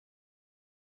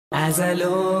As I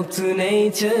look to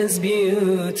nature's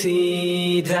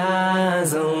beauty,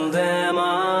 dazzled am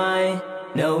I,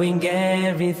 knowing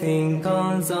everything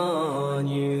calls on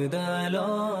you, the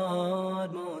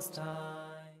Lord Most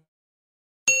High.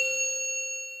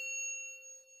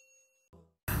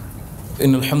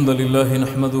 إن الحمد لله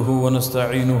نحمده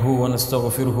ونستعينه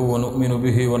ونستغفره ونؤمن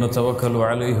به ونتوكل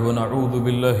عليه ونعوذ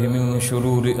بالله من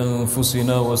شرور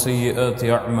أنفسنا وسيئات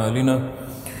أعمالنا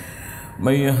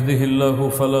من يهده الله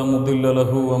فلا مضل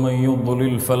له ومن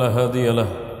يضلل فلا هادي له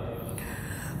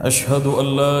أشهد أن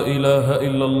لا إله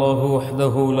إلا الله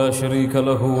وحده لا شريك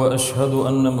له وأشهد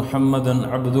أن محمدا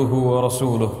عبده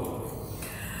ورسوله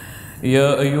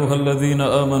يا أيها الذين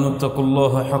آمنوا اتقوا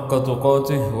الله حق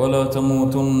تقاته ولا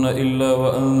تموتن إلا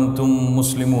وأنتم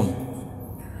مسلمون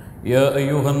يا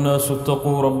أيها الناس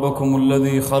اتقوا ربكم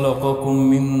الذي خلقكم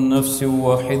من نفس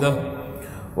واحدة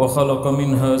وخلق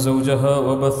منها زوجها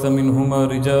وبث منهما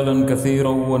رجالا كثيرا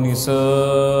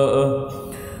ونساء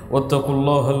واتقوا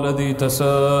الله الذي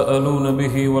تساءلون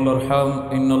به والأرحام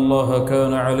إن الله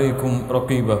كان عليكم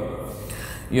رقيبا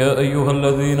يا أيها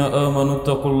الذين آمنوا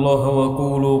اتقوا الله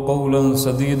وقولوا قولا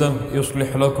سديدا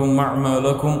يصلح لكم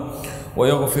أعمالكم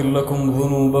ويغفر لكم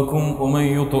ذنوبكم ومن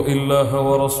يطع الله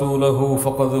ورسوله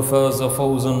فقد فاز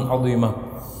فوزا عظيما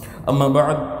أما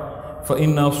بعد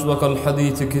فإن أصدق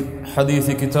الحديث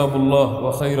كتاب الله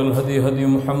وخير الهدي هدي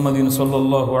محمد صلى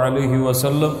الله عليه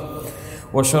وسلم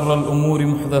وشر الأمور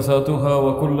محدثاتها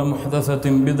وكل محدثة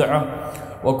بدعة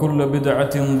وكل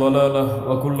بدعة ضلالة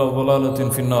وكل ضلالة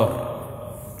في النار.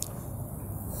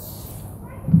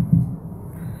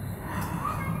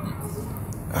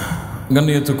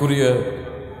 கண்ணியத்துக்குரிய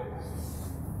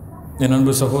என்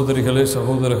அன்பு சகோதரிகளே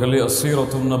சகோதரர்களே,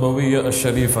 அஸ்ஸீரத்துன் நபவிய்ய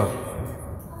அஷ்ஷரீஃபா,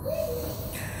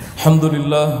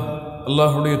 அல்ஹம்துலில்லாஹ்,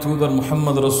 அல்லாஹுடைய தூதர்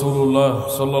முஹம்மது ரசூலுல்லாஹ்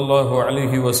ஸல்லல்லாஹு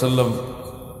அலைஹி வஸல்லம்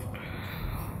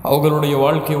அவர்களுடைய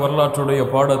வாழ்க்கை வரலாற்றுடைய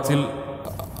பாடத்தில்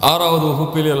 6வது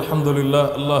வகுப்பில் அல்ஹம்துலில்லாஹ்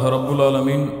அல்லாஹ் ரப்புல்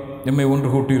ஆலமீன் எம்மை ஒன்று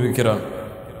கூட்டியிருக்கிறான்.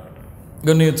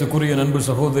 கண்ணியத்துக்குரிய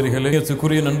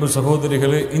நண்பு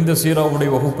சகோதரிகளே, இந்த சீராவுடைய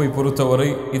வகுப்பை பொறுத்தவரை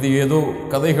இது ஏதோ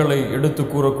கதைகளை எடுத்து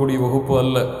கூறக்கூடிய வகுப்பு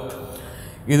அல்ல.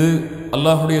 இது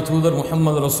அல்லாஹுடைய தூதர்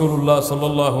முஹம்மது ரசூலுல்லாஹ்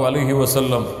ஸல்லல்லாஹு அலைஹி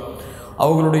வஸல்லம்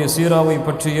அவர்களுடைய சீராவை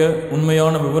பற்றிய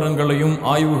உண்மையான விவரங்களையும்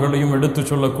ஆய்வுகளையும் எடுத்து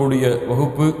சொல்லக்கூடிய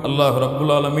வகுப்பு. அல்லாஹ்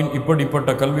ரப்புல் ஆலமீன் இப்படிப்பட்ட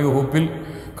கல்வி வகுப்பில்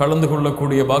கலந்து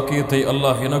கொள்ளக்கூடிய பாக்கியத்தை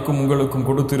அல்லாஹ் எனக்கும் உங்களுக்கும்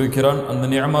கொடுத்திருக்கிறான். அந்த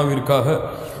நிஅமாவிற்காக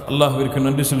அல்லாஹ்விற்கு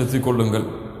நன்றி செலுத்திக் கொள்ளுங்கள்.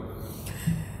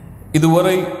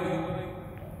 இதுவரை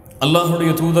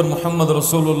அல்லாஹுடைய தூதர் முஹம்மது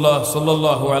ரசூலுல்லாஹ்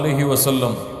ஸல்லல்லாஹு அலைஹி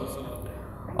வஸல்லம்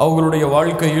அவர்களுடைய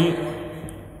வாழ்க்கையில்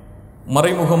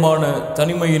மறைமுகமான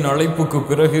தனிமையின் அழைப்புக்கு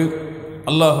பிறகு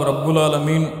அல்லாஹ் ரப்புல்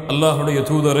ஆலமீன் அல்லாஹுடைய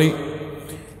தூதரை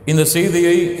இந்த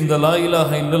செய்தியை, இந்த லா இலாஹ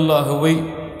இல்லல்லாஹுவை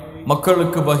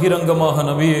மக்களுக்கு பகிரங்கமாக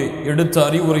நபியை எடுத்து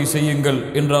அறிவுரை செய்யுங்கள்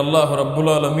என்று அல்லாஹ்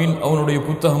ரப்புல் ஆலமீன் அவனுடைய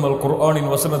புத்தகம் அல்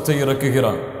குர்ஆனின் வசனத்தை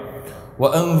இறக்குகிறான்.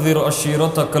 வஅன்ஸிர்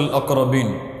அஷீரத்தக்கல்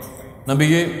அக்ரபீன்,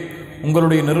 நபியே,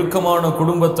 உங்களுடைய நெருக்கமான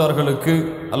குடும்பத்தார்களுக்கு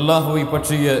அல்லாஹுவை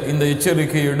பற்றிய இந்த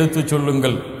எச்சரிக்கையை எடுத்து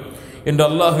சொல்லுங்கள் என்று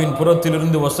அல்லாஹுவின்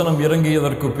புறத்திலிருந்து வசனம்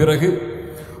இறங்கியதற்கு பிறகு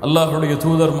அல்லாஹுடைய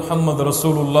தூதர் முஹம்மது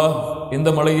ரசூலுல்லாஹ் எந்த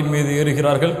மலையின் மீது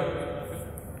ஏறுகிறார்கள்?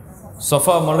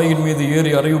 சஃபா மலையின் மீது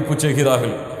ஏறி அறிவிப்பு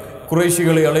செய்கிறார்கள்.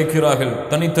 குறைஷிகளை அழைக்கிறார்கள்.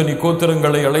 தனித்தனி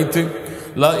கோத்திரங்களை அழைத்து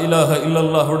லா இலாஹ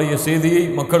இல்லல்லாஹுடைய செய்தியை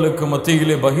மக்களுக்கு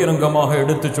மத்தியிலே பகிரங்கமாக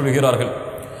எடுத்துச் சொல்கிறார்கள்.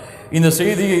 இந்த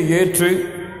செய்தியை ஏற்று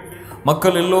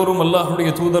மக்கள் எல்லோரும் அல்லாஹுடைய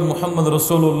தூதர் முஹம்மது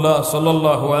ரசூலுல்லாஹ்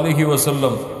ஸல்லல்லாஹு அலைஹி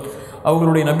வஸல்லம்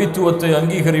அவர்களுடைய நபித்துவத்தை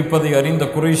அங்கீகரிப்பதை அறிந்த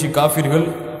குறைஷி காஃபிர்கள்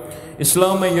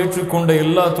இஸ்லாமை ஏற்றுக்கொண்ட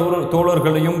எல்லா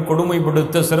தோழர்களையும்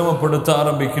கொடுமைப்படுத்த, சிரமப்படுத்த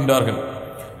ஆரம்பிக்கின்றார்கள்.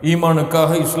 ஈமானுக்காக,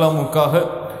 இஸ்லாமுக்காக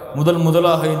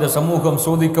முதலாக இந்த சமூகம்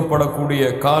சோதிக்கப்படக்கூடிய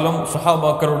காலம்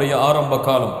சஹாபாக்களுடைய ஆரம்ப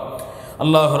காலம்.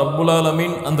 அல்லாஹ் ரப்புல்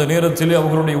ஆலமீன் அந்த நேரத்திலே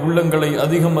அவர்களுடைய உள்ளங்களை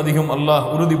அதிகம் அல்லாஹ்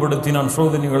உறுதிப்படுத்தினான்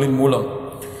சோதனைகளின் மூலம்.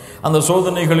 அந்த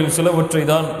சோதனைகளில் சிலவற்றை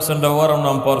தான் சென்ற வாரம்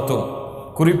நாம் பார்த்தோம்.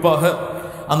 குறிப்பாக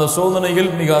அந்த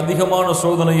சோதனையில் மிக அதிகமான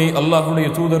சோதனையை அல்லாஹுடைய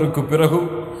தூதருக்கு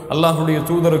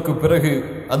பிறகு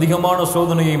அதிகமான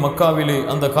சோதனையை மக்காவிலே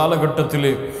அந்த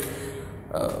காலகட்டத்திலே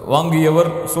வாங்கியவர்,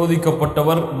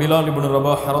 சோதிக்கப்பட்டவர் பிலால் இப்னு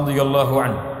ரபாஹ் ரலியல்லாஹு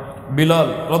அன்ஹு.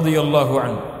 பிலால் ரலியல்லாஹு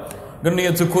அன்ஹு.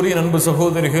 கண்ணியத்துக்குரிய நண்பு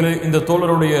சகோதரிகளே, இந்த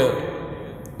தோழருடைய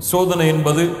சோதனை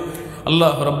என்பது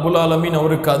அல்லாஹ் ரப்புல் ஆலமீன்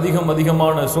அவருக்கு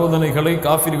அதிகமான சோதனைகளை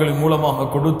காஃபிர்களின் மூலமாக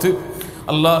கொடுத்து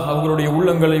அல்லாஹ் அவர்களுடைய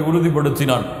உள்ளங்களை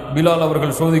உறுதிப்படுத்தினான். பிலால்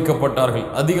அவர்கள் சோதிக்கப்பட்டார்கள்,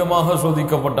 அதிகமாக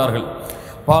சோதிக்கப்பட்டார்கள்.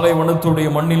 பாலைவனத்துடைய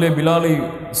மண்ணிலே பிலாலை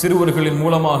சிறுவர்களின்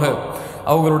மூலமாக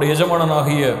அவர்களுடைய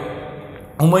எஜமானனாகிய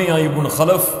உமையா இப்னு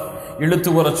ஹலஃப் இழுத்து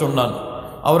வர சொன்னான்.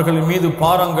 அவர்களின் மீது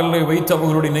பாறாங்கல்லை வைத்து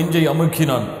அவர்களுடைய நெஞ்சை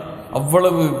அமுக்கினான்.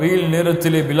 அவ்வளவு வெயில்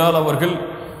நேரத்திலே பிலால் அவர்கள்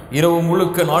இரவு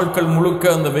முழுக்க நாட்கள் முழுக்க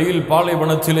அந்த வெயில்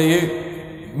பாலைவனத்திலேயே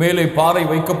மேலே பாறை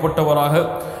வைக்கப்பட்டவராக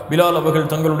பிலால்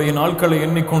அவர்கள் தங்களுடைய நாட்களை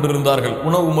எண்ணிக்கொண்டிருந்தார்கள்.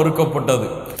 உணவு மறுக்கப்பட்டது.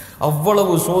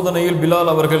 அவ்வளவு சோதனையில்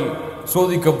பிலால் அவர்கள்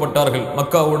சோதிக்கப்பட்டார்கள்.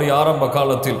 மக்காவுடைய ஆரம்ப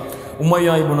காலத்தில்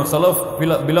உமையா இப்னு சலஃப்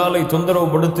பிலாலை தொந்தரவு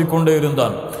படுத்தி கொண்டே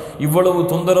இருந்தான். இவ்வளவு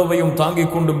தொந்தரவையும்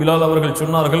தாங்கிக் கொண்டு பிலால் அவர்கள்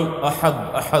சொன்னார்கள், அஹத்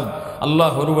அஹத்,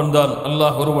 அல்லாஹ் ஒருவன்தான்,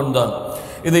 அல்லாஹ் ஒருவன்தான்.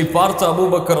 இதை பார்த்த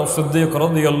அபூபக்கர் சித்திக்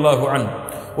ரலியல்லாஹு அன்ஹு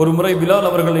ஒரு முறை பிலால்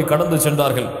அவர்களை கடந்து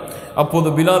சென்றார்கள். அப்போது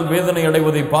பிலால் வேதனை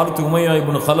அடைவதை பார்த்து உமையா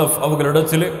இப்னு சலஃப்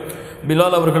அவர்களிடத்திலே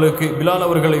பிலால்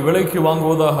அவர்களை விலைக்கு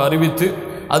வாங்குவதாக அறிவித்து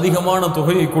அதிகமான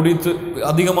தொகையை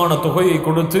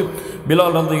கொடுத்து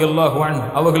பிலால் ரலியல்லாஹு அன்ஹு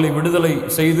அவர்களை விடுதலை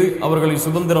செய்து அவர்களை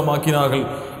சுதந்திரமாக்கினார்கள்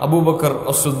அபூபக்கர்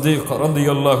சித்திக்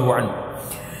ரலியல்லாஹு அன்ஹு.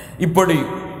 இப்படி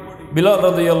பிலால்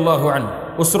ரலியல்லாஹு அன்ஹு,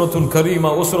 உஸ்ரத்துல் கரீமா,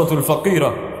 உஸ்ரத்துல்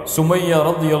ஃபகீரா, சுமையா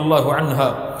ரலியல்லாஹு அன்ஹா,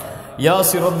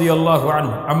 யாசிர் ரலியல்லாஹு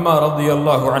அன்ஹு, அம்மா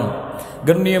ரலியல்லாஹு அன்ஹு,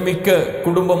 கண்ணியமிக்க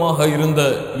குடும்பமாக இருந்த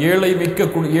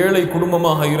ஏழை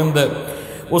குடும்பமாக இருந்த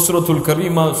உஸ்ரத்துல்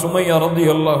கரீமா சுமையா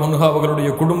ரலியல்லாஹு அன்ஹா அவர்களுடைய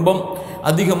குடும்பம்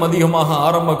அதிகமாக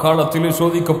ஆரம்ப காலத்திலே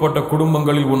சோதிக்கப்பட்ட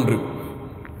குடும்பங்களில் ஒன்று.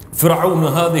 ஃபிர்அவுன்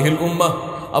ஹாதிஹில் உம்ம,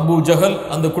 அபூ ஜஹல்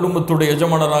அந்த குடும்பத்துடைய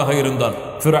எஜமானராக இருந்தான்.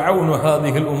 ஃபிர்அவுன்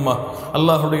ஹாதிஹில் உம்ம,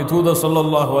 அல்லாஹ்வுடைய தூதர்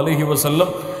ஸல்லல்லாஹு அலைஹி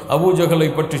வஸல்லம் அபூ ஜஹலை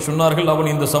பற்றி சொன்னார்கள்,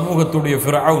 அவன் இந்த சமூகத்துடைய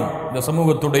ஃபிர்அவுன், இந்த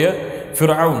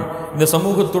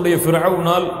சமூகத்துடைய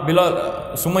ஃபிர்அவுனால் பிலால்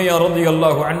சுமையா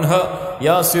ரலியல்லாஹு அன்ஹா,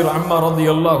 யாசிர் அம்மா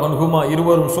ரலியல்லாஹு அன்ஹுமா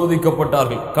இருவரும்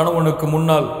சோதிக்கப்பட்டார்கள். கணவனுக்கு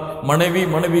முன்னால் மனைவி,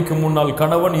 மனைவிக்கு முன்னால்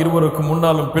கணவன், இருவருக்கு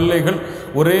முன்னாலும் பிள்ளைகள்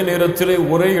ஒரே நேரத்திலே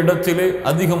ஒரே இடத்திலே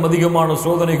அதிகமான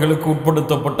சோதனைகளுக்கு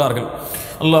உட்படுத்தப்பட்டார்கள்.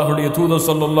 அல்லாஹ்வுடைய தூதர்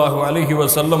ஸல்லல்லாஹு அலைஹி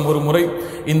வஸல்லம் ஒரு முறை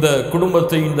இந்த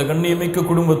கண்ணியமிக்க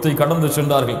குடும்பத்தை கடந்து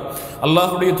சென்றார்கள்.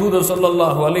 அல்லாஹ்வுடைய தூதர்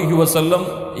ஸல்லல்லாஹு அலைஹி வஸல்லம்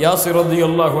யாசிர்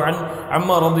ரலியல்லாஹு அன்ஹு,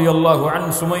 அம்மா ரலியல்லாஹு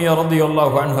அன்ஹு, சுமையா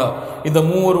ரலியல்லாஹு அன்ஹா இந்த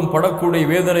மூவரும் படக்கூடிய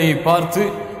வேதனையை பார்த்து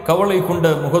கவலை கொண்ட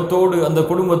முகத்தோடு அந்த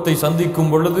குடும்பத்தை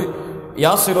சந்திக்கும் பொழுது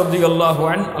யாசிர் ரலியல்லாஹு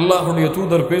அன்ஹு அல்லாஹ்வுடைய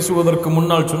தூதர் பேசுவதற்கு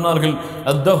முன்னால் சொன்னார்கள்,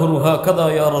 அத்தஹ்ரு ஹகதா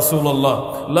யா ரசூலல்லாஹ்,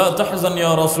 லா தஹ்ஸன்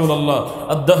யா ரசூலல்லாஹ்,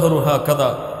 அத்தஹ்ரு ஹகதா,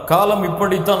 காலம்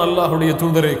இப்படித்தான் அல்லாஹ்வுடைய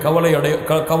தூதரை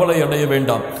கவலை அடைய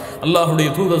வேண்டாம். அல்லாஹ்வுடைய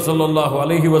தூதர் ஸல்லல்லாஹு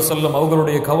அலைஹி வஸல்லம்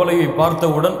அவர்களுடைய கவலையை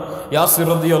பார்த்தவுடன் யாசிர்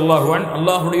ரலியல்லாஹு அன்ஹு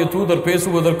அல்லாஹ்வுடைய தூதர்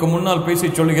பேசுவதற்கு முன்னால் பேசி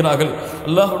சொல்கிறார்கள்,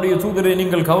 அல்லாஹ்வுடைய தூதரை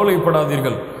நீங்கள்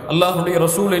கவலைப்படாதீர்கள், அல்லாஹ்வுடைய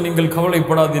ரசூலை நீங்கள்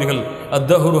கவலைப்படாதீர்கள்,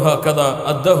 அத்தஹ்ருஹா கதா,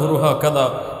 அத்தஹ்ருஹா கதா,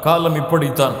 காலம்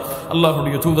இப்படித்தான்.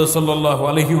 அல்லாஹ்வுடைய தூதர் ஸல்லல்லாஹு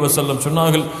அலைஹி வஸல்லம்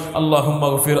சொன்னார்கள்,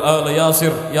 அல்லாஹும்ம ஃபிர் ஆல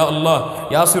யாசிர், யா அல்லாஹ்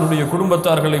யாசிருடைய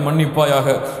குடும்பத்தார்களை மன்னிப்பாயாக,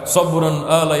 ஸப்ரன்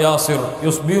ஆல யாசிர்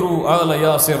யுஸ்பிரு ஆல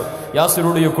யாசிர்,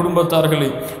 யாசிருடைய குடும்பத்தார்களை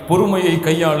பொறுமையை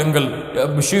கையாளுங்கள்,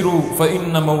 பிஷிரு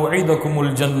ஃபஇன்ன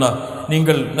மவ்இதகுமுல் ஜன்னah,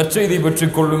 நீங்கள் நற்செய்தி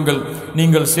பெற்றுக் கொள்ளுங்கள்,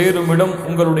 நீங்கள் சேரும் இடம்,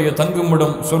 உங்களுடைய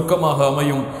தங்குமிடம் சொர்க்கமாக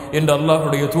அமையும் என்று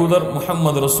அல்லாஹ்வுடைய தூதர்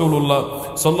முஹம்மது ரசூலுல்லாஹ்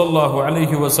ஸல்லல்லாஹு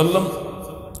அலைஹி வஸல்லம்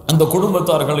அந்த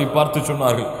குடும்பத்தார்களை பார்த்து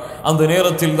சொன்னார்கள். அந்த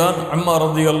நேரத்தில் தான் அம்மா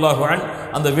ரலியல்லாஹு அன்ஹா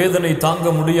அந்த வேதனை தாங்க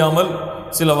முடியாமல்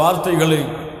சில வார்த்தைகளை,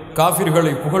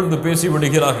 காஃபிர்களை புகழ்ந்து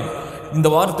பேசிவிடுகிறார்கள். இந்த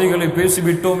வார்த்தைகளை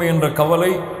பேசிவிட்டோமே என்ற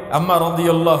கவலை அம்மா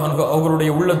ரலியல்லாஹு அன்ஹா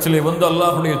அவர்களுடைய உள்ளத்திலே வந்து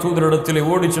அல்லாஹ்வுடைய தூதரிடத்திலே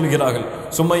ஓடிச் செல்கிறார்கள்.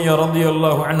 சுமையா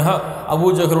ரலியல்லாஹு அன்ஹா அபூ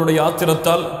ஜஹலுடைய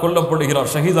ஆத்திரத்தால்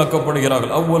கொல்லப்படுகிறார்,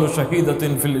 ஷஹீதாக்கப்படுகிறார்கள். அவ்வளவு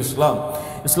ஷஹீதத்தின் ஃபில் இஸ்லாம்,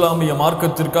 இஸ்லாமிய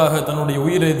மார்க்கத்திற்காக தன்னுடைய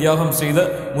உயிரை தியாகம் செய்த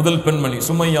முதல் பெண்மணி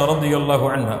சுமையா ரலியல்லாஹு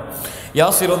அன்ஹா.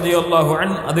 யாசிர் ரலியல்லாஹு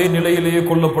அன்ஹு அதே நிலையிலேயே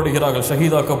கொல்லப்படுகிறார்கள்,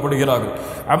 ஷஹீதாக்கப்படுகிறார்கள்.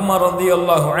 அம்மா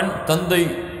ரலியல்லாஹு அன்ஹா தந்தை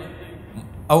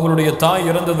அவர்களுடைய தாய்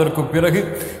இறந்ததற்கு பிறகு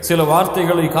சில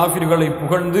வார்த்தைகளை, காஃபிர்களை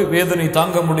புகழ்ந்து வேதனை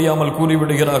தாங்க முடியாமல்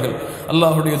கூறிவிடுகிறார்கள்.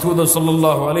 அல்லாஹ்வுடைய தூதர்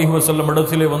ஸல்லல்லாஹு அலைஹி வஸல்லம்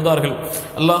இடத்திலே வந்தார்கள்,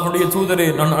 அல்லாஹ்வுடைய தூதரே,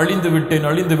 நான்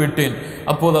அழிந்து விட்டேன்.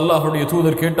 அப்போது அல்லாஹ்வுடைய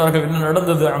தூதர் கேட்டார்கள், என்ன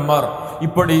நடந்தது அம்மார்?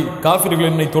 இப்படி காஃபிர்கள்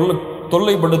என்னை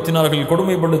தொல்லைப்படுத்தினார்கள்,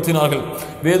 கொடுமைப்படுத்தினார்கள்,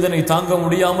 வேதனை தாங்க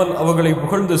முடியாமல் அவர்களை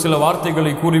புகழ்ந்து சில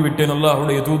வார்த்தைகளை கூறிவிட்டேன்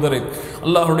அல்லாஹ்வுடைய தூதரை.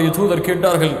 அல்லாஹ்வுடைய தூதர்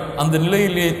கேட்டார்கள்,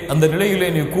 அந்த நிலையிலே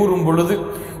நீ கூறும் பொழுது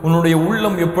உன்னுடைய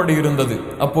உள்ளம் எப்படி இருந்தது?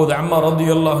 அப்போது அம்மா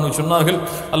ரலியல்லாஹு அன்ஹா சொன்னார்கள்,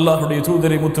 அல்லாஹ்வுடைய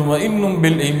தூதரை, முத்மஇன்னும்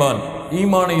பில் ஈமான்,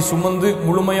 ஈமானை சுமந்து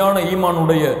முழுமையான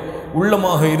ஈமானுடைய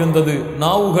உள்ளமாக இருந்தது,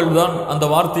 நாவுகள் தான் அந்த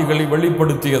வார்த்தைகளை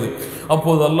வெளிப்படுத்தியது.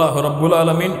 அப்போது அல்லாஹ் ரப்புல்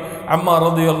ஆலமீன் அம்மா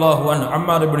ரலியல்லாஹு அன்ஹு,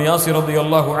 அம்மார் இப்னு யாசிர்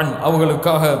ரலியல்லாஹு அன்ஹு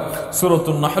அவர்களுக்காக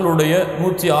சூரத்துன் நஹலுடைய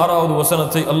 106வது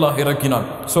வசனத்தை அல்லாஹ் இறக்கினான்.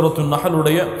 சூரத்துன்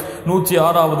நஹலுடைய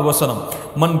 106வது வசனம்,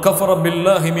 மன் கஃபர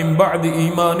பில்லாஹி மின் பஅதி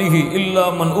ஈமானிஹி இல்லா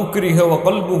மன் உக்ரிஹ வ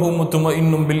கல்புஹு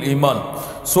முத்மஇன்னும் பில் ஈமான்.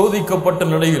 சோதிக்கப்பட்ட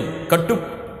நிலையில்,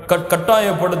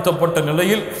 கட்டாயப்படுத்தப்பட்ட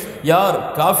நிலையில் யார்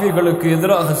காஃபிர்களுக்கு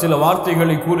எதிராக சில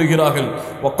வார்த்தைகளை கூறுகிறார்கள்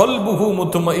வகல்புஹு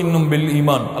முத்மஇன்னும் பில்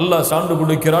ஈமான், அல்லாஹ் சான்று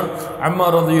கொடுக்கிறான்.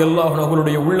 அம்மார் ரலியல்லாஹு அன்ஹு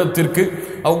அவர்களுடைய உள்ளத்திற்கு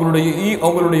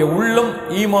அவர்களுடைய உள்ளம்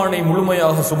ஈமானை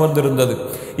முழுமையாக சுமந்திருந்தது,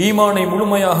 ஈமானை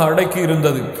முழுமையாக அடக்கி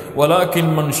இருந்தது.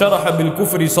 வலாக்கின் மன் ஷரஹ பில்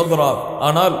குஃப்ரி ஸத்ரா,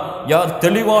 ஆனால் யார்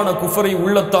தெளிவான குஃபரை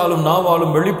உள்ளத்தாலும்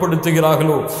நாவாலும்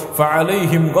வெளிப்படுத்துகிறார்களோ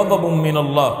ஃபஅலைஹிம் கதபும்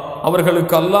மினல்லாஹ்,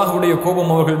 அவர்களுக்கு அல்லாஹ்வுடைய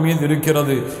கோபம் அவர்கள் மீது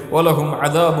இருக்கிறது. வலஹும்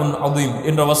அதாபுன் அதீம்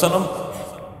என்ற வசனம்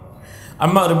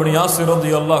அம்மார் இப்னு யாசிர்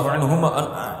ரலியல்லாஹு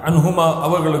அன்ஹுமா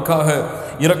அவர்களுக்காக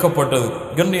இறக்கப்பட்டது.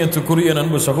 கண்ணியத்துக்குரிய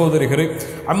நண்பு சகோதரிகளே,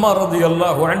 அம்மார்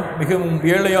ரலியல்லாஹு அன்ஹு மிகவும்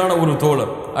ஏழையான ஒரு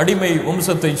தோழர், அடிமை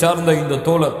வம்சத்தை சார்ந்த இந்த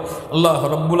தோழர் அல்லாஹ்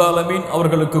ரப்புல் ஆலமீன்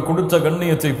அவர்களுக்கு கொடுத்த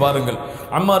கண்ணியத்தை பாருங்கள்.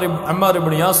 அம்மார்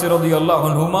இப்னு யாசிர் ரலியல்லாஹு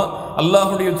அன்ஹுமா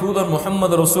அல்லாஹ்வுடைய தூதர்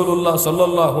முஹம்மது ரசூலுல்லாஹ்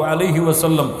ஸல்லல்லாஹு அலைஹி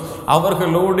வஸல்லம்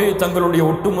அவர்களோடு தங்களுடைய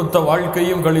ஒட்டுமொத்த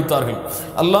வாழ்க்கையும் கழித்தார்கள்.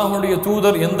 அல்லாஹ்வுடைய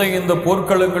தூதர் எந்த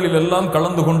போர்க்களங்களில் எல்லாம்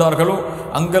கலந்து கொண்டார்களோ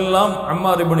அங்கெல்லாம்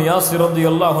அம்மார் இப்னு யாசிர்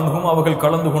ரலியல்லாஹு அன்ஹுமா அவர்கள்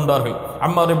கலந்து கொண்டார்கள்.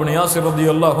 அம்மார் இப்னு யாசிர்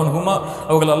ரலியல்லாஹு அன்ஹுமா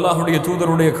அவர்கள் அல்லாஹ்வுடைய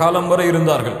தூதருடைய காலம் வரை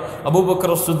இருந்தார்கள்.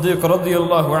 அபூபக்கர் ஸித்தீக்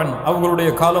ரலியல்லாஹு அன்ஹு அவர்களுடைய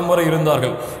காலம் வரை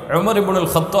இருந்தார்கள். உமர்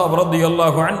இப்னுல் கத்தாப்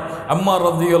ரலியல்லாஹு அன்ஹு அம்மார்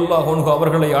ரலியல்லாஹு அன்ஹு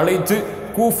அவர்களை அழைத்து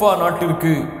கூஃபா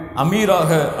நாட்டிற்கு அமீராக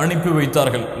அனுப்பி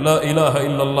வைத்தார்கள். லா இலாஹ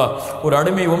இல்லல்லாஹ். ஒரு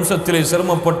அடிமை வம்சத்திலே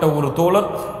சிரமப்பட்ட ஒரு தோழர்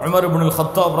உமர் இப்னுல்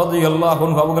கத்தாப் ரலியல்லாஹு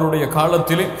அன்ஹு அவர்களுடைய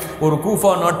காலத்திலே ஒரு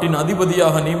கூஃபா நாட்டின்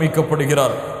அதிபதியாக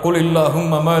நியமிக்கப்படுகிறார். குல்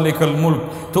இல்லாஹும்ம மாலிகல் முல்க்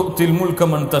து'த்தில் முல்க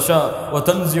மன் தஷா வ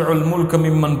தன்ஸிஉல் முல்க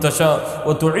மிம்மன் தஷா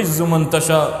வ துஇஸ்ஸு மன்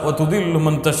தஷா வ துதில்லு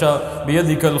மன் தஷா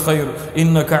பியதிகல் கைர்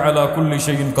இன்னக அலா குல்லி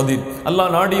ஷைஇன் கதீர்.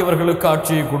 அல்லாஹ் நாடியவர்களுக்கு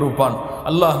ஆட்சியை கொடுப்பான்,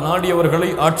 அல்லாஹ் நாடியவர்களை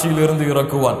ஆட்சியிலிருந்து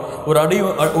இறக்குவான்.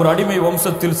 ஒரு அடிமை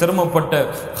வம்சத்தில் சிரமப்பட்ட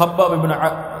ஹப்பாப் இப்னு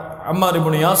அம்மார்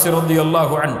இப்னு யாசிர்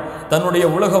ரலியல்லாஹு அன்ஹு தன்னுடைய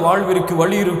உலக வாழ்விற்கு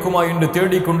வழி இருக்குமா என்று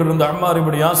தேடிக்கொண்டிருந்த அம்மார்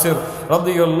இப்னு யாசிர்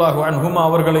ரலியல்லாஹு அன்ஹுமா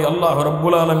அவர்களை அல்லாஹ்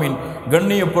ரப்புல் ஆலமீன்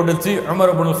கண்ணியப்படுத்தி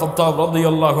உமர் இப்னுல் கத்தாப்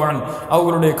ரலியல்லாஹு அன்ஹு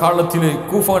அவர்களுடைய காலத்திலே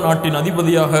கூஃபா நாட்டின்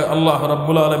அதிபதியாக அல்லாஹ்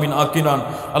ரப்புல் ஆலமீன் ஆக்கினான்.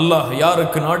 அல்லாஹ்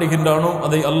யாருக்கு நாடுகின்றானோ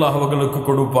அதை அல்லாஹ் அவர்களுக்கு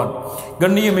கொடுப்பான்.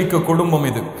 கண்ணியமிக்க குடும்பம்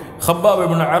இது. ஹப்பாப்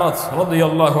இப்னு அரத்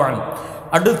ரலியல்லாஹு அன்ஹு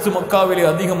அடுத்து மக்காவிலே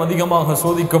அதிகமாக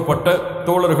சோதிக்கப்பட்ட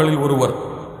தோழர்களில் ஒருவர்.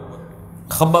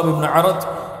 ஹப்பாப் இப்னு அரத்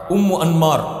உம்மு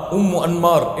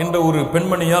அன்மார் என்ற ஒரு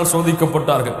பெண்மணியால்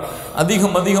சோதிக்கப்பட்டார்கள்.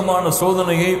 அதிகமான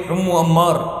சோதனையை உம்மு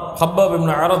அம்மார் ஹப்பாப்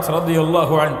இப்னு அரத்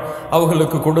ரலியல்லாஹு அன்ஹு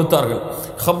அவர்களுக்கு கொடுத்தார்கள்.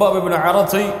 ஹப்பாப் இப்னு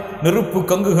அரத்தை நெருப்பு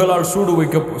கங்குகளால்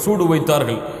சூடு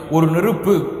வைத்தார்கள். ஒரு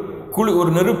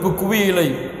நெருப்பு குவியலை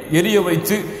எரிய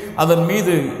வைத்து அதன்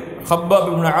மீது ஹப்பாப்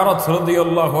இப்னு அரத்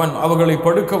ரலியல்லாஹு அன்ஹு அவர்களை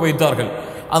படுக்க வைத்தார்கள்.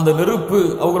 அந்த நெருப்பு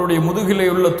அவர்களுடைய முதுகிலே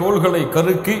உள்ள தோள்களை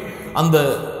கருக்கி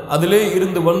அதிலே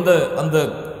இருந்து வந்த அந்த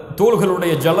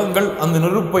தோள்களுடைய ஜலங்கள் அந்த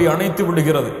நெருப்பை அணைத்து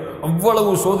விடுகிறது.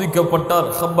 அவ்வளவு சோதிக்கப்பட்டார்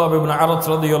ஹப்பாப் இப்னு அரத்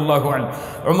ரலியல்லாஹு அன்ஹு.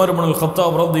 உமர் இப்னுல்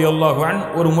கத்தாப் ரலியல்லாஹு அன்ஹு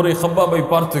ஒரு முறை ஹப்பாபை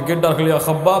பார்த்து கேட்டார்கள், யா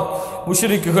ஹப்பாப்,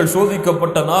 முஷ்ரிக்குகள்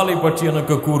சோதிக்கப்பட்ட நாளை பற்றி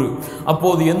எனக்கு கூறு.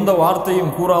 அப்போது எந்த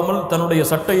வார்த்தையும் கூறாமல் தன்னுடைய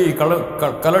சட்டையை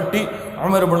கலட்டி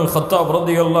உமர் இப்னுல் கத்தாப்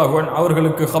ரலியல்லாஹு அன்ஹு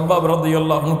அவர்களுக்கு ஹப்பாப்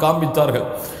ரலியல்லாஹு அன்ஹு காண்பித்தார்கள்.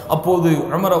 அப்போது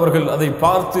உமர் அவர்கள் அதை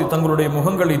பார்த்து தங்களுடைய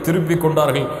முகங்களை திருப்பிக்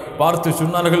கொண்டார்கள். பார்த்து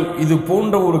சொன்னார்கள், இது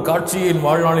போன்ற ஒரு காட்சியை என்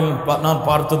வாழ்நாளில் நான்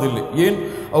பார்த்ததில்லை. ஏன்?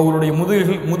 அவர்களுடைய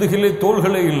முதுகிலே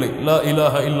தோள்களே இல்லை. லா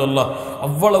இலாஹ இல்லல்லாஹ்.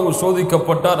 அவ்வளவு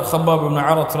சோதிக்கப்பட்டார் ஹப்பாப் இப்னு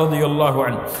அரத் ரலியல்லாஹு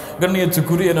அன்ஹு.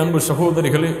 கண்ணியத்துக்குரிய நண்பு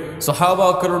சகோதரிகளே,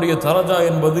 சஹாபாக்களுடைய தரஜா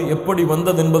என்பது எப்படி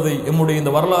வந்தது என்பதை எம்முடைய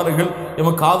இந்த வரலாறுகள்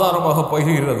எமக்கு ஆதாரமாக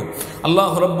பகிர்கிறது.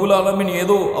 அல்லாஹ் ரப்புல் ஆலமீன்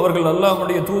ஏதோ அவர்கள்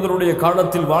அல்லாஹ்வுடைய தூதருடைய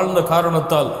காலத்தில் வாழ்ந்த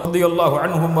காரணத்தால் ரலியல்லாஹு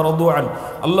அன்ஹும் ரது அன்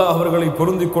அல்லாஹ் அவர்களை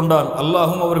பொருந்திக் கொண்டான்,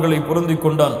 அல்லாஹும் அவர்களை பொருந்திக்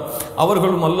கொண்டான்,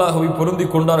 அவர்களும் அல்லாஹ்வை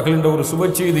பொருந்திக் கொண்டார்கள் என்ற ஒரு சுப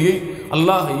செய்தியை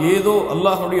அல்லாஹ் ஏதோ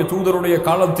அல்லாஹ்வுடைய தூதருடைய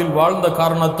காலத்தில் வாழ்ந்த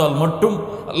காரணத்தால் மட்டும்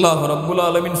அல்லாஹ் ரப்புல்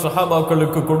ஆலமீன்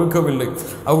சஹாபாக்களுக்கு கொடுக்கவில்லை.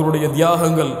 அவர்களுடைய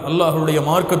தியாகங்கள், அல்லாஹ்வுடைய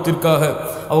மார்க்கத்திற்காக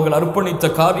அவர்கள் அர்ப்பணித்த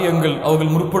காரியங்கள்,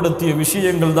 அவர்கள் முற்படுத்திய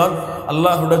விஷயங்கள் தான்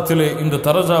அல்லாஹ்விடத்திலே இந்த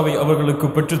தரஜாவை அவர்களுக்கு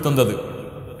பெற்றுத்தந்தது.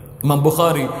 இமாம்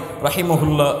புகாரி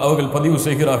ரஹிமஹுல்லா அவர்கள் பதிவு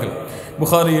செய்கிறார்கள்.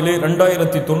 புகாரியிலே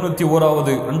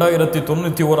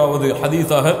 2091வது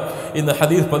ஹதீஸாக இந்த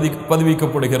ஹதீஸ்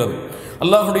பதிவிக்கப்படுகிறது.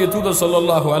 அல்லாஹ்வுடைய தூதர்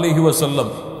ஸல்லல்லாஹு அலைஹி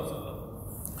வஸல்லம்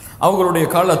அவர்களுடைய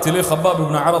காலத்திலே ஹப்பாப்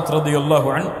இப்னு அரத் ரலியல்லாஹு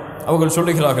அன்ஹு அவர்கள்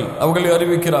சொல்லுகிறார்கள், அவர்களை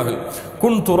அறிவிக்கிறார்கள்,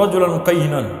 குன்து ரஜுலன்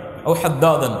கைனன் அவ்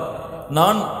ஹத்தாதன்,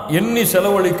 நான் எண்ணி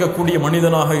செலவழிக்கக்கூடிய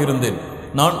மனிதனாக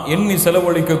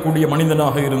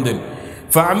இருந்தேன்.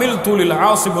 ஃபஅமில்து லில்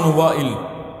ஆஸ் இப்னு வாயில்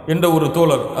என்ற ஒரு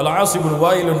தோழர், அல் ஆஸ் இப்னு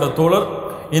வாயில் என்ற தோழர்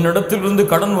என்னிடத்திலிருந்து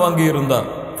கடன் வாங்கி இருந்தார்.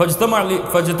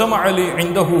 ஃபஜ்தமஅ லி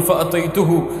இன்தஹு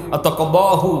ஃபஅதைதுஹு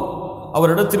அத்தகபாஹு,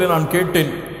 அவரிடத்திலே நான்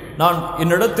கேட்டேன்,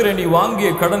 என்னிடத்திலே நீ வாங்கிய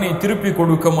கடனை திருப்பி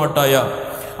கொடுக்க மாட்டாயா?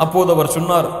 அப்போது அவர்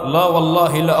சொன்னார், லா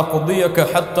வல்லாஹி லா அக்தியக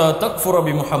ஹத்தா தக்ஃபுர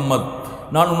பி முஹம்மத்,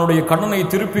 நான் உன்னுடைய கண்ணனை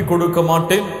திருப்பி கொடுக்க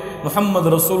மாட்டேன் முஹம்மது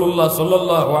ரசூலுல்லாஹ்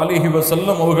ஸல்லல்லாஹு அலைஹி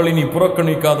வஸல்லம் அவர்களை நீ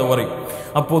புறக்கணிக்காத வரை.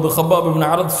 அப்போது ஹப்பாப்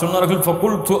இப்னு அரத் சொன்னார்கள்,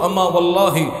 ஃபகுல்து அம்மா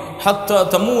வல்லாஹி ஹத்தா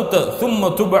தமூத ثم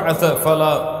تبعث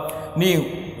ஃபலா, நீ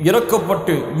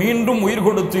இறக்கப்பட்டு மீண்டும் உயிர்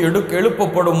கொடுத்து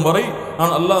எழுப்பப்படும் வரை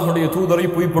நான் அல்லாஹுடைய தூதரை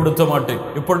பொய்ப்படுத்த மாட்டேன்.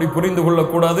 எப்படி புரிந்து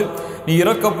கொள்ளக்கூடாது? நீ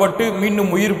இறக்கப்பட்டு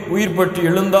மீண்டும் உயிர் பெற்று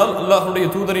எழுந்தால் அல்லாஹுடைய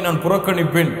தூதரை நான்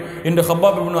புறக்கணிப்பேன் என்று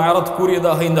ஹப்பாப் இப்னு அரத்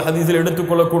கூறியதாக இந்த ஹதீஸில்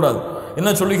எடுத்துக்கொள்ளக்கூடாது. என்ன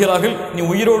சொல்கிறார்கள்? நீ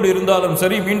உயிரோடு இருந்தாலும்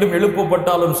சரி, மீண்டும்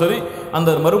எழுப்பப்பட்டாலும் சரி, அந்த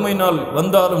மறுமை நாள்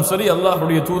வந்தாலும் சரி,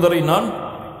 அல்லாஹுடைய தூதரை நான்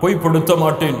பொய்ப்படுத்த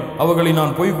மாட்டேன், அவர்களை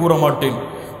நான் பொய் கூற மாட்டேன்.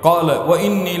 கால வ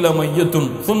இன்னி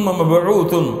லமையத்துன் சும்ம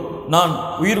மபஊதுன்,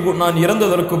 நான்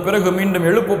இறந்ததற்கு பிறகு மீண்டும்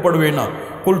எழுப்பப்படுவேனா?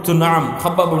 குல்து நஅம்,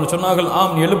 ஹப்பாப் சொன்னார்கள்,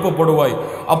 ஆம் எழுப்பப்படுவாய்.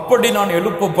 அப்படி நான்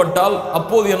எழுப்பப்பட்டால்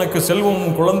அப்போது எனக்கு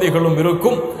செல்வமும் குழந்தைகளும்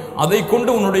இருக்கும், அதை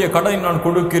கொண்டு உன்னுடைய கடனை நான்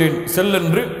கொடுக்கிறேன், செல்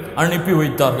என்று அனுப்பி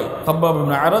வைத்தார்கள். ஹப்பாப்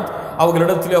இப்னு அரத்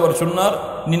அவர்களிடத்தில் அவர் சொன்னார்,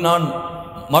 நான்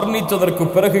மரணித்ததற்கு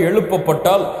பிறகு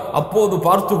எழுப்பப்பட்டால் அப்போது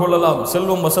பார்த்து கொள்ளலாம்,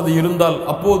 செல்வம் வசதி இருந்தால்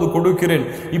அப்போது கொடுக்கிறேன்,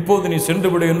 இப்போது நீ சென்று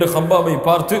விடு என்று ஹப்பாபை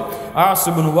பார்த்து ஆஸ்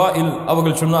இப்னு வாயில்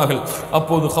அவர்கள் சொன்னார்கள்.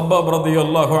 அப்போது ஹப்பாப்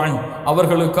ரலியல்லாஹு அன்ஹு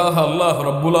அவர்களுக்காக அல்லாஹ்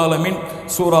ரப்புல் ஆலமீன்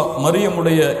சூரா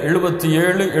மரியமுடைய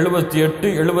 77,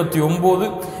 78,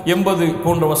 79, 80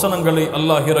 போன்ற வசனங்களை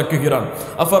அல்லாஹ் இறக்குகிறான்.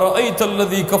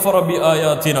 அஃபரஐதல்லதி கஃபர பி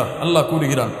ஆயாத்தினா, அல்லாஹ்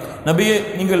கூறுகிறான், நபியே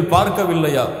நீங்கள்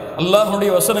பார்க்கவில்லையா, அல்லாஹ்வுடைய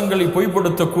வசனங்களை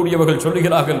பொய்ப்படுத்தக்கூடியவர்கள்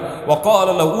சொல்கிறார்கள், வகால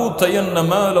லஹு தயன்ன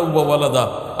மாலவ வலதா,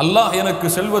 அல்லாஹ் எனக்கு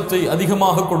செல்வத்தை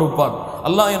அதிகமாக கொடுப்பான்,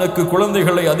 அல்லாஹ் எனக்கு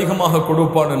குழந்தைகளை அதிகமாக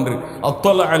கொடுப்பான் என்று.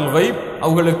 அத்தலஅல் கைப்,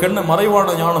 அவர்களுக்கு என்ன மறைவான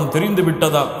ஞானம் தெரிந்து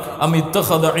விட்டதா? அம்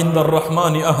இத்தஹத இன்தர்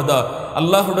ரஹ்மானி அஹ்தா,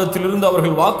 அல்லாஹ்விடத்திலிருந்து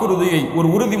அவர்கள் வாக்குறுதியை, ஒரு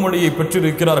உறுதிமொழியை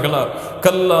பெற்றிருக்கிறார்களா?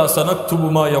 கல்லா சனக்துபு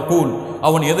மா யகூல்,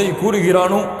 அவன் எதை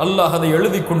கூறுகிறானோ அல்லாஹ் அதை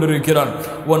எழுதி கொண்டிருக்கிறான்.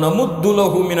 வ நமுத்து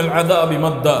லஹு மினல் அஸாபி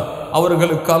மத்தா,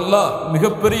 அவர்களுக்கு அல்லாஹ்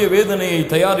மிகப்பெரிய வேதனையை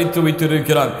தயாரித்து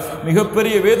வைத்திருக்கிறான்,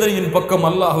 மிகப்பெரிய வேதனையின் பக்கம்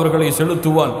அல்லாஹ் அவர்களை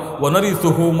செலுத்துவான்.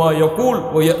 வனரிசுஹு மா யகூல்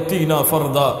வ யஅதீனா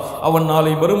ஃபர்தா, அவன்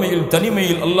நாளை மறுமையில்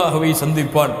தனிமையில் அல்லாஹ்வை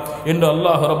சந்திப்பான் என்று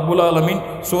அல்லாஹ் ரப்புல் ஆலமீன்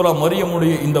சூரா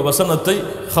மரியமுடைய இந்த வசனத்தை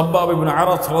ஹப்பாப் இப்னு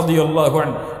அரத் ரலியல்லாஹு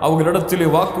அன்ஹு அவர்களிடத்திலே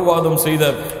வாக்குவாதம் செய்த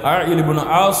ஆயில் இப்னு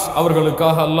ஆஸ்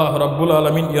அவர்களுக்காக அல்லாஹ் ரப்புல்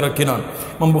ஆலமீன் இறக்கினான்.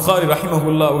 இமாம் புகாரி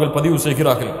ரஹிமஹுல்லாஹ் அவர்கள் பதிவு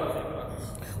செய்கிறார்கள்,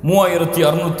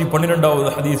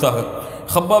 3612வது ஹதீஸாக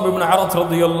ஹப்பாப் இப்னு அரத்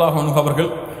ரலியல்லாஹு அன்ஹு அவர்கள்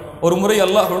ஒரு முறை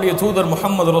அல்லாஹ்வுடைய தூதர்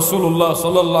முஹம்மது ரசூலுல்லாஹ்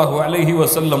ஸல்லல்லாஹு அலைஹி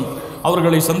வஸல்லம்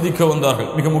அவர்களை சந்திக்க வந்தார்கள்.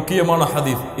 மிக முக்கியமான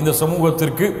ஹதீஸ், இந்த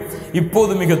சமூகத்திற்கு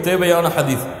இப்போது மிக தேவையான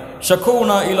ஹதீஸ்.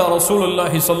 ஷகௌனா இலா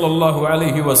ரசூலுல்லாஹி ஸல்லல்லாஹு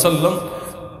அலைஹி வஸல்லம்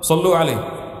ஸல்லு அலைஹி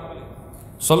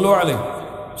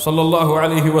ஸல்லல்லாஹு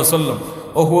அலைஹி வஸல்லம்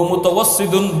وهو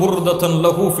متوسد بردة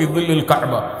له في ظل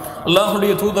الكعبة,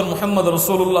 அல்லாஹ்வுடைய தூதர் முஹம்மது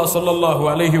ரசூலுல்லாஹ் ஸல்லல்லாஹு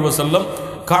அலைஹி வஸல்லம்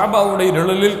கஅபாவுடைய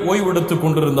நிழலில் ஓய்வெடுத்துக்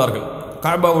கொண்டிருந்தார்கள்.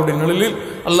 கஅபாவுடைய நிழலில்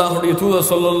அல்லாஹ்வுடைய தூதர்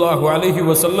ஸல்லல்லாஹு அலைஹி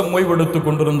வஸல்லம் ஓய்வெடுத்துக்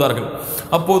கொண்டிருந்தார்கள்.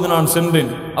 அப்போது நான்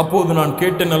சென்றேன், அப்போது நான்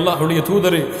கேட்டேன், அல்லாஹ்வுடைய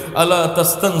தூதரே, அலா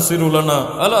தஸ்தன்சிரு லனா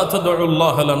அலா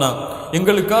ததுல்லாஹ லனா,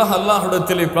 எங்களுக்காக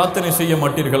அல்லாஹ்விடத்திலே பிரார்த்தனை செய்ய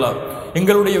மாட்டீர்களா?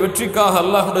 எங்களுடைய வெற்றிக்காக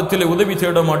அல்லாஹ்விடத்திலே உதவி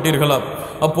தேட மாட்டீர்களா?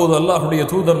 அப்போது அல்லாஹ்வுடைய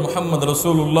தூதர் முஹம்மது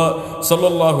ரசூலுல்லாஹ்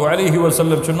ஸல்லல்லாஹு அலைஹி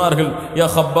வஸல்லம் சொன்னார்கள், யா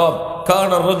ஹப்பாப்,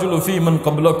 கான ரஜுலு ஃபீ மன்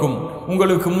கப்லக்கும்,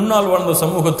 உங்களுக்கு முன்னால் வாழ்ந்த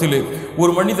சமூகத்திலே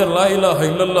ஒரு மனிதர் லா இலாஹ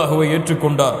இல்லல்லாஹுவை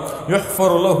ஏற்றுக்கொண்டார்.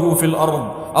 யுஹ்ஃபரு லஹு ஃபில் அர்த்,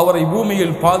 அவரை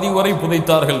பூமியில் பாதி வரை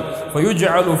புதைத்தார்கள்.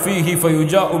 ஃபயுஜஅலு ஃபீஹி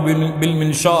ஃபயுஜாஉ பில்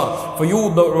மின்ஷார்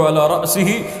ஃபயூதஉ அலா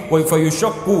ரஅஸிஹி வ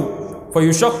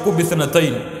ஃபயுஷக்கு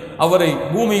பிஸ்னத்தைன், அவரை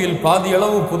பூமியில்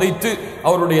பாதியளவு புதைத்து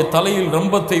அவருடைய தலையில்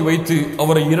ரம்பத்தை வைத்து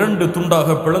அவரை 2 துண்டாக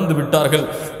பிளந்து விட்டார்கள்.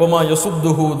 வமா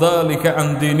யசுத்துஹு ذلك عن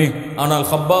دينه, ஆனால்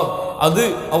ஹப்பாப் அது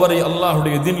அவரை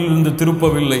அல்லாஹ்வுடைய தீனிலிருந்து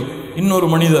திருப்பவில்லை. இன்னொரு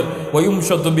மனிதர்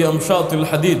வயும்ஷத்து பி அம்ஷாத்தில்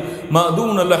ஹதீத் மா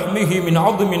தூன லஹ்மிஹி மின்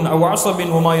அத்மின் அவ்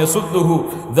அஸபின் வமா யசுத்துஹு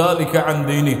ذلك عن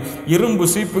دينه, இரும்பு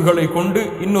சீப்புகளை கொண்டு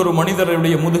இன்னொரு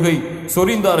மனிதருடைய முதுகை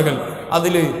சொரிந்தார்கள்.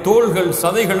 அதிலே தோள்கள்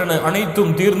சதைகள் என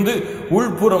அனைத்தும் தீர்ந்து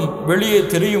உள்புறம் வெளியே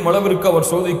தெரியும் அளவிற்கு அவர்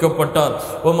சோதிக்கப்பட்டார்.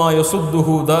 வமா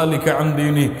யசுத்துஹு ذلك عن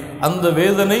دينه, அந்த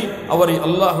வேதனை அவரை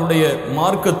அல்லாஹ்வுடைய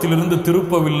மார்க்கத்திலிருந்து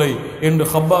திருப்பவில்லை என்று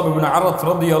ஹப்பாப் இப்னு அரத்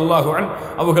ரலியல்லாஹு அன்ஹு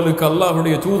அவர்களுக்கு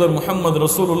அல்லாஹ்வுடைய தூதர் முஹம்மது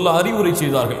ரசூலுல்லாஹ் அறிவுரை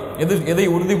செய்தார்கள். எதை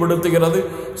உறுதிப்படுத்துகிறது?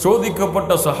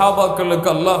 சோதிக்கப்பட்ட சஹாபாக்களுக்கு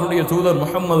அல்லாஹ்வுடைய தூதர்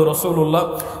முஹம்மது ரசூலுல்லாஹ்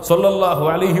ஸல்லல்லாஹு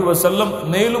அலைஹி வஸல்லம்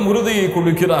மேலும் உறுதியை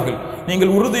கொடுக்கிறார்கள்.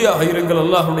 நீங்கள் உறுதியாக இருங்கள்,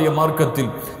 அல்லாஹ்வுடைய மார்க்கத்தில்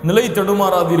நிலை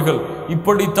தடுமாறாதீர்கள்.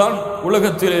 இப்படித்தான்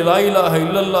உலகத்திலே லா இலாஹ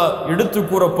இல்லல்லாஹ் எடுத்து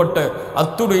கூறப்பட்ட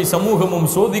அத்துணை சமூகமும்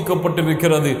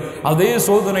சோதிக்கப்பட்டிருக்கிறது. அதே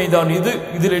சோதனை தான் இது.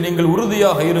 இதிலே நீங்கள்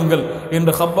உறுதியாக இருங்கள்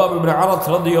என்று ஹப்பாப் இப்னு அரத்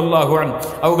ரலியல்லாஹு அன்ஹு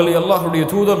அவர்களை அல்லாஹ்வுடைய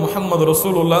தூதர் முஹம்மது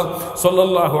ரசூலுல்லாஹ்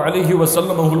ஸல்லல்லாஹு அலைஹி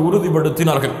வஸல்லம் அவர்கள்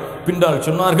உறுதிப்படுத்தினார்கள். பின்னால்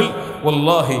சொன்னார்கள்,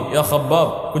 வல்லாஹி யா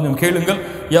ஹப்பாப், கொஞ்சம் கேளுங்கள்,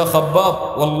 யா ஹப்பாப்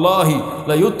வல்லாஹி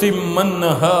லயுத்திம்மன்ன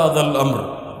ஹாதல் அம்ர்,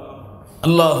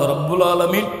 அல்லாஹ் ரப்புல்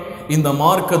ஆலமீன் இந்த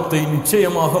மார்க்கத்தை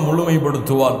நிச்சயமாக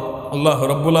முழுமைப்படுத்துவான். அல்லாஹ்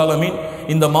ரப்புல் ஆலமீன்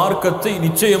இந்த மார்க்கத்தை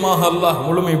நிச்சயமாக அல்லாஹ்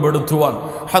முழுமைப்படுத்துவான்.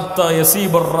 ஹத்தா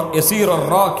யசீர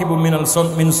ராகிபு மின்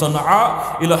சன்ஆ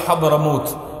இல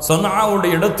ஹதரமூத்,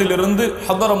 சன்ஆவுடைய இடத்திலிருந்து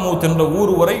ஹதரமூத் என்ற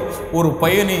ஊர் வரை ஒரு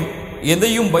பயணி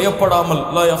எதையும் பயப்படாமல்,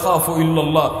 லா யகாஃபு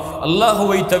இல்லல்லாஹ்,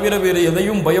 அல்லாஹுவை தவிர வேறு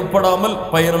எதையும் பயப்படாமல்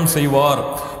பயணம் செய்வார்.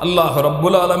 அல்லாஹ்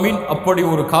ரப்புல் ஆலமீன் அப்படி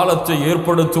ஒரு காலத்தை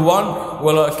ஏற்படுத்துவான்.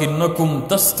 வலகின்னகும்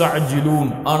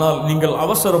தஸ்தஅஜிலூன், ஆனால் நீங்கள்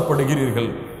அவசரப்படுகிறீர்கள்.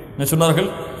 என்ன சொன்னார்கள்?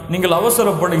 நீங்கள்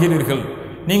அவசரப்படுகிறீர்கள்,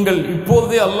 நீங்கள்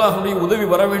இப்போதே அல்லாஹ்வுடைய உதவி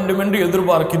வர வேண்டும் என்று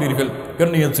எதிர்பார்க்கிறீர்கள்.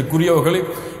 கண்ணியத்துக்குரியவர்களே,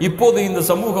 இப்போது இந்த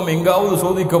சமூகம் எங்காவது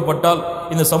சோதிக்கப்பட்டால்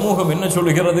இந்த சமூகம் என்ன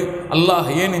சொல்கிறது? அல்லாஹ்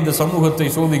ஏன் இந்த சமூகத்தை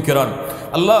சோதிக்கிறான்?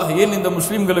 அல்லாஹ் ஏன் இந்த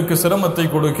முஸ்லிம்களுக்கு சிரமத்தை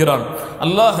கொடுக்கிறான்?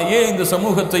 அல்லாஹ் ஏன் இந்த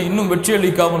சமூகத்தை இன்னும்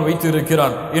வெற்றியளிக்காமல்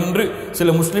வைத்திருக்கிறான் என்று சில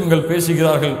முஸ்லிம்கள்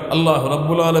பேசுகிறார்கள். அல்லாஹ்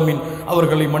ரப்புல் ஆலமீன்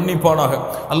அவர்களை மன்னிப்பானாக.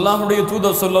 அல்லாஹ்வுடைய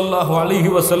தூதர் ஸல்லல்லாஹு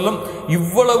அலைஹி வஸல்லம்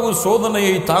இவ்வளவு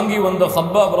சோதனையை தாங்கி வந்த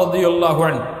ஹப்பாப் ரலியல்லாஹு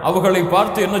அன்ஹு அவர்களை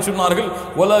பார்த்து என்ன சொன்னார்கள்?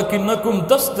 வலகின்னகும்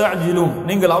தஸ்தஅஜிலூன்,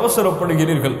 நீங்கள்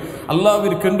அவசரப்படுகிறீர்கள்.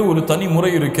 அல்லாஹ்விற்கென்று ஒரு தனி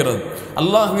முறை இருக்கிறது,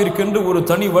 அல்லாஹ்விற்கென்று ஒரு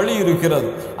தனி வழி இருக்கிறது.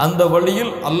 அந்த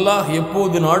வழியில் அல்லாஹ்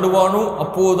எப்போது நாடுவானோ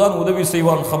அப்போதுதான் உதவி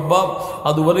செய்வான். ஹப்பாப்,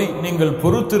 அதுவரை நீங்கள்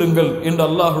பொறுத்திருங்கள் என்று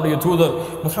அல்லாஹ்வுடைய தூதர்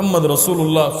முஹம்மது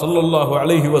ரசூலுல்லாஹ் ஸல்லல்லாஹு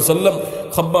அலைஹி வஸல்லம்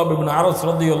ஹப்பாப் இப்னு அரத்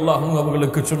ரலியல்லாஹு அன்ஹு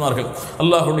அவர்களுக்கு சொன்னார்கள்.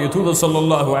 அல்லாஹ்வுடைய தூதர்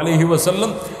ஸல்லல்லாஹு அலைஹி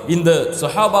வஸல்லம் இந்த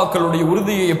சஹாபாக்களுடைய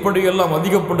உறுதியை எப்படியெல்லாம்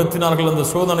அதிகப்படுத்தினார்கள். அந்த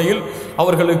சோதனையில்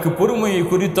அவர்களுக்கு பொறுமையை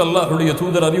குறித்து அல்லாஹ்வுடைய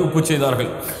தூதர் அறிவிப்பு செய்தார்கள்.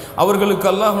 அவர்களுக்கு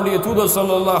அல்லாஹ்வுடைய தூதர்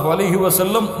ஸல்லல்லாஹு அலைஹி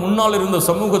வஸல்லம் முன்னால் இருந்த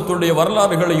சமூகத்துடைய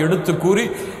வரலாறுகளை எடுத்து கூறி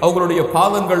அவர்களுடைய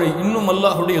பாதங்களை இன்னும்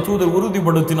அல்லாஹ்வுடைய தூதர்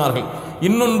உறுதிப்படுத்தினார்கள்.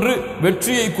 இன்னொன்று,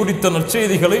 வெற்றியை குறித்த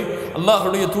நற்செய்திகளை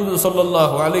அல்லாஹ்வுடைய தூதர்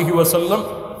ஸல்லல்லாஹு அலைஹி வஸல்லம்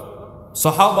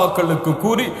சஹாபாக்களுக்கு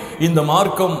கூறி, இந்த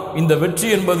மார்க்கம், இந்த வெற்றி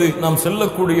என்பது நாம்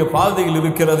செல்லக்கூடிய பாதையில்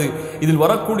இருக்கிறது, இதில்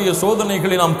வரக்கூடிய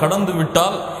சோதனைகளை நாம் கடந்து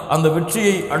விட்டால் அந்த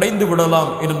வெற்றியை அடைந்து விடலாம்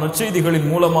என்ற நற்செய்திகளின்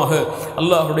மூலமாக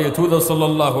அல்லாஹ்வுடைய தூதர்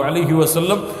ஸல்லல்லாஹு அலைஹி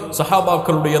வஸல்லம்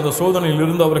சஹாபாக்களுடைய அந்த சோதனையில்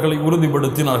இருந்து அவர்களை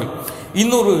உறுதிப்படுத்தினார்கள்.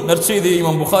 இன்னொரு நற்செய்தியை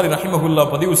இமாம் புகாரி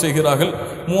ரஹிமஹுல்லாஹ் பதிவு செய்கிறார்கள்.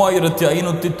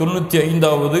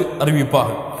 3595வது அறிவிப்பாக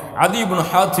அதி இப்னு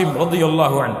ஹாத்திம்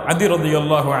ரலியல்லாஹு அன்ஹு, அதி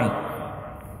ரலியல்லாஹு அன்ஹு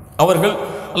அவர்கள்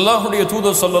அல்லாஹ்வுடைய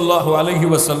தூதர் ஸல்லல்லாஹு அலைஹி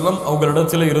வஸல்லம்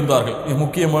அவர்களிடத்தில் இருந்தார்கள். இது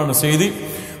முக்கியமான செய்தி.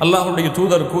 அல்லாஹ்வுடைய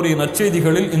தூதர் கூறிய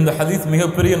நற்செய்திகளில் இந்த ஹதீஸ்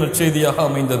மிகப்பெரிய நற்செய்தியாக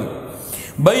அமைந்தது.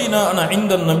 பைன அன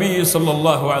இன்த நபி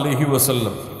ஸல்லல்லாஹு அலைஹி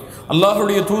வஸல்லம்,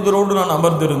 அல்லாஹ்வுடைய தூதரோடு நான்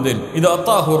அமர்ந்திருந்தேன். இது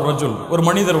அத்தாஹு ரஜுல், ஒரு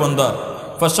மனிதர் வந்தார்.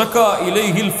 ஃபஷகா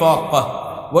இலைஹில் ஃபாக்கா,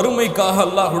 வறுமைக்காக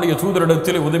அல்லாஹ்வுடைய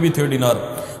தூதரிடத்தில் உதவி தேடினார்.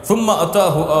 சும்ம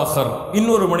அத்தாஹு ஆஹர்,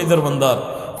 இன்னொரு மனிதர் வந்தார்.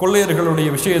 கொள்ளையர்களுடைய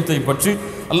விஷயத்தை பற்றி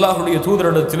அல்லாஹ்வுடைய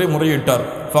தூதரிடத்திலே முறையிட்டார்.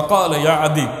 ஃபகால யா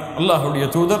அதி, அல்லாஹ்வுடைய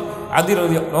தூதர் அதி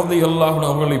ரலியல்லாஹு அன்ஹு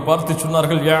அவர்களை பார்த்து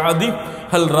சொன்னார்கள், யா அதி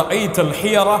ஹல் ரஅய்தல்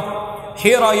ஹியரா,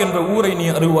 ஹியரா என்ற ஊரை நீ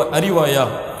அறிவாயா?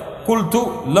 குல்து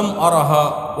லம் அரஹா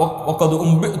வகத்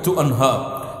உம்பித்து அன்ஹா,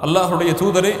 அல்லாஹ்வுடைய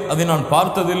தூதரே, அதை நான்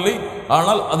பார்த்ததில்லை,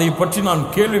 ஆனால் அதை பற்றி நான்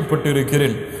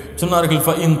கேள்விப்பட்டிருக்கிறேன். சொன்னார்கள்,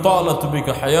 ஃபஇன் தாலத் பிக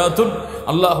ஹயாத்துன்,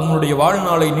 அல்லாஹ் உன்னுடைய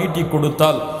வாழ்நாளை நீட்டி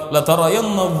கொடுத்தால்,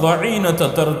 لترين الضعينة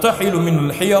ترتحل من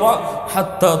الحيرة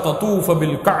حتى تطوف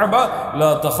بالكعبة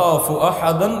لا تخاف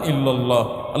أحدا إلا الله.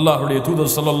 அல்லாஹ்வுடைய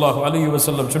தூதர் ஸல்லல்லாஹு அலைஹி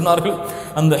வஸல்லம் சொன்னார்கள்,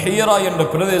 அந்த ஹியரா என்ற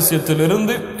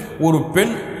பிரதேசத்திலிருந்து ஒரு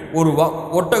பெண் ஒரு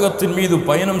ஒட்டகத்தின் மீது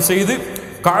பயணம் செய்து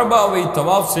கஅபாவை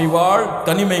தவாஃப் செய்வாள்.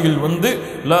 தனிமையில் வந்து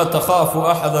லா தகாஃபு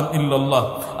அஹதன் இல்லல்லாஹ்,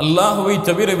 அல்லாஹ்வை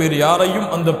தவிர வேறு யாரையும்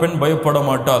அந்த பெண் பயப்பட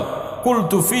மாட்டாள்.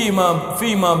 குல்து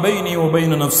ஃபீமா பைனி வ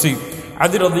பைன நஃப்ஸி,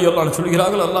 அதி ரலியல்லாஹு அன்ஹு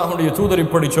சொல்கிறார்கள், அல்லாஹ்வுடைய தூதர்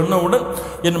இப்படி சொன்னவுடன்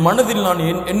என் மனதில் நான்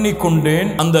எண்ணிக்கொண்டேன்,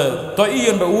 அந்த தை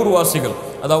என்ற ஊர்வாசிகள்,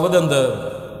 அதாவது அந்த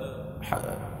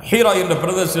ஹீரா என்ற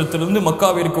பிரதேசத்திலிருந்து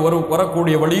மக்காவிற்கு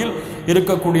வரக்கூடிய வழியில்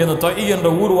இருக்கக்கூடிய அந்த தை என்ற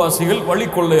ஊர்வாசிகள் வழி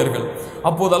கொள்ளையர்கள்.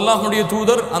 அப்போது அல்லாஹ்வுடைய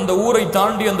தூதர் அந்த ஊரை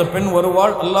தாண்டி அந்த பெண்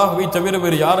வருவாள், அல்லாஹ்வை தவிர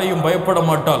வேறு யாரையும் பயப்பட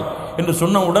மாட்டாள் என்று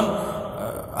சொன்னவுடன்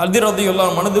அதி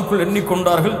ரலியல்லாஹு மனதுக்குள்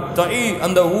எண்ணிக்கொண்டார்கள், தை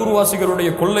அந்த ஊர்வாசிகளுடைய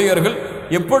கொள்ளையர்கள்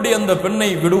எப்படி அந்த பெண்ணை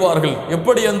விடுவார்கள்,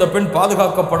 எப்படி அந்த பெண்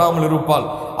பாதுகாக்கப்படாமல் இருப்பாள்,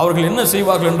 அவர்கள் என்ன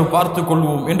செய்வார்கள் என்று பார்த்து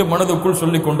கொள்வோம் என்று மனதுக்குள்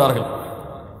சொல்லிக் கொண்டார்கள்.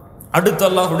 அடுத்து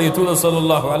அல்லாஹ்வுடைய தூதர்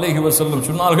ஸல்லல்லாஹு அலைஹி வஸல்லம்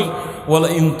சொன்னார்கள், வல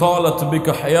இன் தாலத்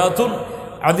பிக ஹயாத்துன்,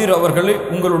 அதிர் அவர்களே,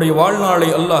 உங்களுடைய வாழ்நாளை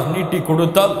அல்லாஹ் நீட்டி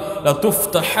கொடுத்தால்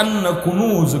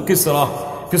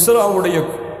கிஸ்ராவுடைய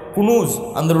குனூஸ்,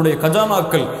 அதனுடைய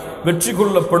கஜானாக்கள் வெற்றி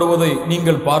கொள்ளப்படுவதை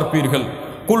நீங்கள் பார்ப்பீர்கள்.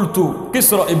 குல்து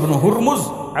கிஸ்ரா இப்னு ஹுர்முஸ்,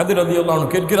 அதிர் ரலியல்லாஹு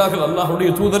அன்ஹு கேட்கிறார்கள், அல்லாஹ்வுடைய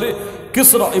தூதரே,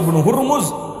 கிஸ்ரா இப்னு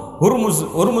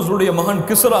ஹுர்முஸுடைய மகன்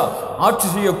கிஸ்ரா ஆட்சி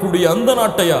செய்யக்கூடிய அந்த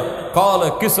நாட்டையா? கால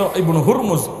கிஸ்ரா இப்னு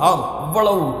ஹுர்முஸ், ஆம்,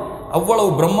 அவ்வளவு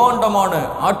பிரம்மாண்டமான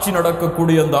ஆட்சி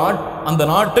நடக்கக்கூடிய அந்த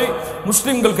நாட்டை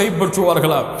முஸ்லிம்கள்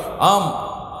கைப்பற்றுவார்களா? ஆம்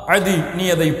அதி, நீ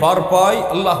அதை பார்ப்பாய்,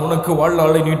 அல்லாஹ் உனக்கு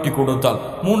வாழ்நாளை நீட்டி கொடுத்தால்.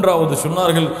 மூன்றாவது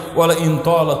சொன்னார்கள், வல இன்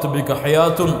தாலத் பிக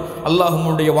ஹயாத்துன், அல்லாஹ்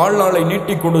உன்னுடைய வாழ்நாளை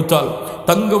நீட்டி கொடுத்தால்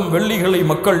தங்கம் வெள்ளிகளை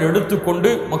மக்கள் எடுத்துக்கொண்டு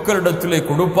மக்களிடத்திலே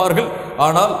கொடுப்பார்கள்,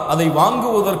 ஆனால் அதை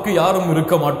வாங்குவதற்கு யாரும்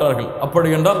இருக்க மாட்டார்கள். அப்படி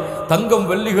என்றால் தங்கம்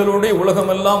வெள்ளிகளோட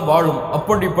உலகமெல்லாம் வாழும்.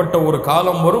 அப்படிப்பட்ட ஒரு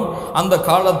காலம் வரும். அந்த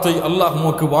காலத்தை அல்லாஹ்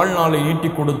உனக்கு வாழ்நாளை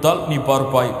நீட்டி கொடுத்தால் நீ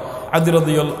பார்ப்பாய்.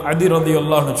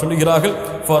 அதிரதியல்லாஹ் சொல்கிறார்கள்,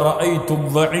 ஃபரஐது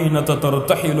ضعينة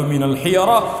ترتحل من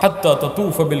الحيرة حتى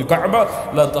تطوف بالكعبة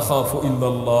لا تخاف إلا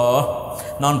الله.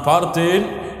 நான் பார்த்தேன்,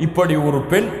 இப்படி ஒரு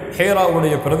பெண்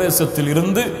ஹேராவுடைய பிரதேசத்தில்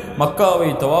இருந்து மக்காவை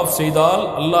தவாஃப் செய்தால்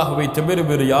அல்லாஹ்வை தவிர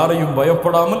வேறு யாரையும்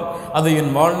பயப்படாமல் அதை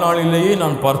என் வாழ்நாளிலேயே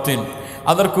நான் பார்த்தேன்.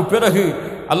 அதற்கு பிறகு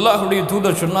அல்லாஹுடைய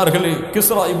தூதர் சொன்னார்களே,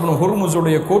 கிஸ்ரா இப்னு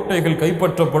ஹுர்முஸுடைய கோட்டைகள்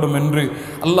கைப்பற்றப்படும் என்று.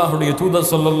 அல்லாஹுடைய தூதர்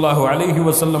ஸல்லல்லாஹு அலைஹி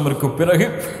வஸல்லமிற்கு பிறகு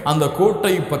அந்த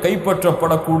கோட்டை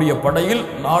கைப்பற்றப்படக்கூடிய படையில்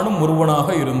நானும் ஒருவனாக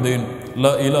இருந்தேன்.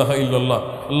 லா இலாஹ இல்லல்லாஹ்.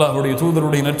 அல்லாஹுடைய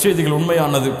தூதருடைய நற்செய்திகள்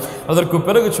உண்மையானது. அதற்கு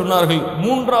பிறகு சொன்னார்கள்,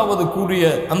 மூன்றாவது கூறிய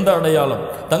அந்த அடையாளம்,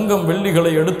 தங்கம்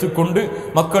வெள்ளிகளை எடுத்துக்கொண்டு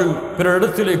மக்கள் பிற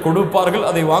இடத்திலே கொடுப்பார்கள்,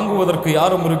 அதை வாங்குவதற்கு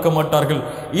யாரும் இருக்க மாட்டார்கள்.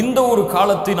 இந்த ஒரு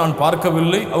காலத்தை நான்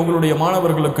பார்க்கவில்லை. அவர்களுடைய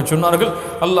மாணவர்களுக்கு சொன்னார்கள்,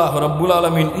 அல்லாஹ் ரப்புல்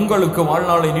ஆலமீன் உங்களுக்கு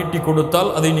வாழ்நாளை நீட்டி கொடுத்தால்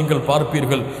அதை நீங்கள்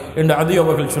பார்ப்பீர்கள் என்று அதி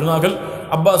அவர்கள் சொன்னார்கள்.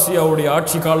 அப்பாசியாவுடைய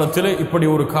ஆட்சி காலத்திலே இப்படி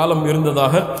ஒரு காலம்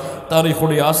இருந்ததாக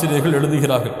தாரீഖுடைய ஆசிரியர்கள்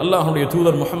எழுதுகிறார்கள். அல்லாஹுடைய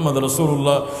தூதர் முஹம்மது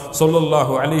ரசூலுல்லாஹ்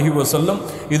ஸல்லல்லாஹு அலைஹி வஸல்லம்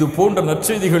இது போன்ற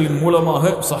நற்செய்திகளின்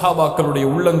மூலமாக சஹாபாக்களுடைய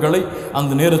உள்ளங்களை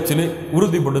அந்த நேரத்திலே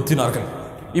உறுதிப்படுத்தினார்கள்.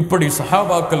 இப்படி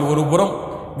சஹாபாக்கள் ஒருபுறம்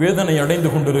வேதனை அடைந்து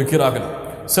கொண்டிருக்கிறார்கள்,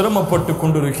 சிரமப்பட்டு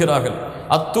கொண்டிருக்கிறார்கள்.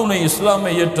 அத்துணை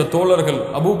இஸ்லாமை ஏற்ற தோழர்கள்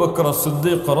அபூபக்கர்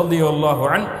சித்திக் ரலியல்லாஹு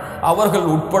அன்ஹு அவர்கள்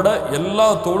உட்பட எல்லா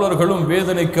தோழர்களும்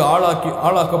வேதனைக்கு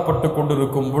ஆளாக்கப்பட்டு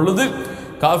கொண்டிருக்கும் பொழுது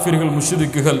காஃபிர்கள்,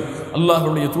 முஷ்ரிக்குகள்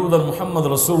அல்லாஹ்வுடைய தூதர் முஹம்மது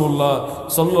ரசூலுல்லாஹ்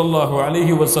ஸல்லல்லாஹு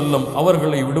அலைஹி வஸல்லம்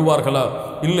அவர்களை விடுவார்களா?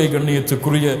 இல்லை.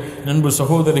 கண்ணியத்துக்குரிய நண்பு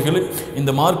சகோதரிகளே,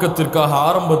 இந்த மார்க்கத்திற்காக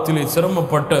ஆரம்பத்திலே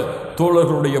சிரமப்பட்ட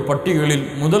தோழர்களுடைய பட்டியலில்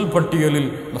முதல் பட்டியலில்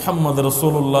முஹம்மது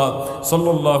ரசூலுல்லாஹ்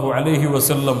ஸல்லல்லாஹு அலைஹி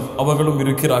வஸல்லம் அவர்களும்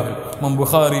இருக்கிறார்கள். இமாம்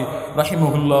புகாரி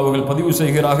ரஹிமஹுல்லாஹ் அவர்கள் பதிவு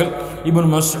செய்கிறார்கள், இப்னு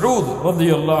மஸ்ஊத்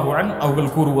ரலியல்லாஹு அன்ஹு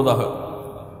அவர்கள் கூறுவதாக.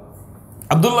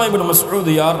 அப்துல்லா இப்னு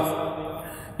மஸ்ஊத் யார்?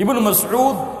 இப்னு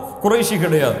மஸ்ஊத் குறைஷி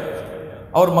கிடையாது,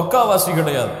 அவர் மக்காவாசி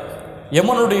கிடையாது.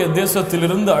 யமனுடைய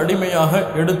தேசத்திலிருந்து அடிமையாக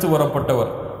எடுத்து வரப்பட்டவர்,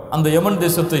 அந்த யமன்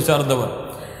தேசத்தை சார்ந்தவர்.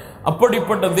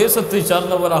 அப்படிப்பட்ட தேசத்தை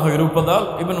சார்ந்தவராக இருப்பதால்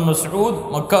இப்னு மஸ்ஊத்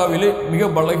மக்காவிலே மிக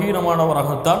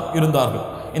பலகீனமானவராகத்தான் இருந்தார்கள்.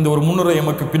 இந்த ஒரு முன்னுரை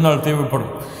எமக்கு பின்னால்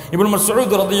தேவைப்படும். இப்னு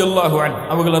மஸ்ஊத் ரலியல்லாஹு அன்ஹு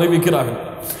அவர்கள் அறிவிக்கிறார்கள்,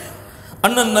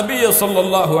 அண்ணன் நபிய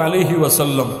ஸல்லல்லாஹு அலைஹி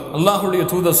வஸல்லம், அல்லாஹ்வுடைய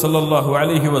தூதர் ஸல்லல்லாஹு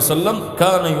அலைஹி வஸல்லம்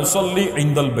கான யுஸல்லி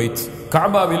இன்தல் பைத்,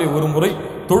 கஅபாவிலே ஒரு முறை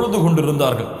தொழுது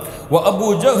கொண்டிருந்தார்கள். வ அபூ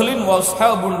ஜஹ்லின் வ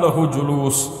அஸ்ஹாபுன் லஹு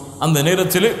ஜுலூஸ், அந்த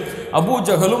நேரத்திலே அபூ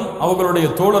ஜஹலும் அவர்களுடைய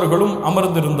தோழர்களும்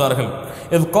அமர்ந்திருந்தார்கள்.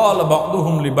 இத் கால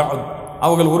பஅதுஹும் லி பஅத்,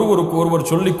 அவர்கள் ஒருவருக்கு ஒருவர்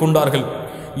சொல்லிக் கொண்டார்கள்,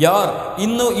 யார்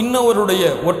இன்னவருடைய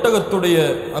ஒட்டகத்துடைய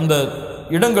அந்த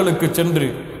இடங்களுக்கு சென்று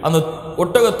அந்த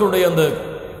ஒட்டகத்துடைய அந்த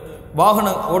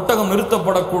ஒட்டகம்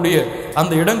நிறுத்தப்படக்கூடிய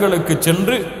அந்த இடங்களுக்கு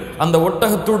சென்று அந்த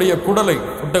ஒட்டகத்துடைய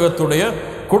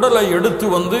குடலை எடுத்து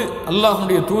வந்து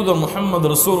அல்லாஹ்வுடைய தூதர் முஹம்மது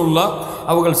ரசூலுல்லாஹ்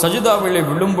அவர்கள் சஜிதாவிலே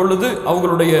விழும் பொழுது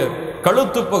அவர்களுடைய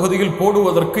கழுத்து பகுதியில்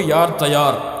போடுவதற்கு யார்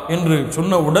தயார் என்று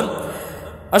சொன்னவுடன்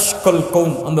அஷ்கல்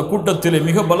கௌம், அந்த கூட்டத்திலே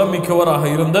மிக பலமிக்கவராக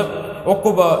இருந்த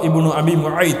ஒக்குபா இப்னு அபி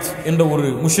முஐத் என்ற ஒரு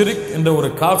முஷ்ரிக் என்ற ஒரு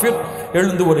காஃபிர்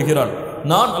எழுந்து வருகிறான்.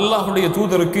 நான் அல்லாஹ்வுடைய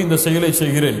தூதருக்கு இந்த செயலை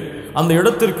செய்கிறேன், அந்த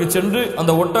இடத்திற்கு சென்று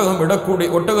அந்த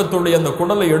ஒட்டகத்துடைய அந்த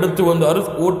குடலை எடுத்து வந்து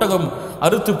ஒட்டகம்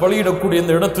அறுத்து பலியிடக்கூடிய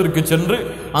அந்த இடத்திற்கு சென்று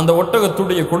அந்த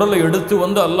ஒட்டகத்துடைய குடலை எடுத்து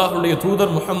வந்து அல்லாஹ்வுடைய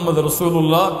தூதர் முஹம்மது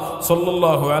ரசூலுல்லாஹ்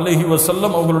ஸல்லல்லாஹு அலைஹி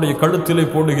வஸல்லம் அவர்களுடைய கழுத்திலே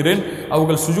போடுகிறேன்,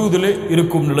 அவர்கள் சுஜூதிலே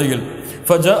இருக்கும் நிலையில்.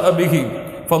 ஃபஜாஅ பிஹி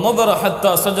فنظر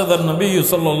حتى سجد النبي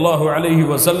صلى الله عليه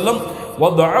وسلم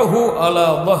وضعه على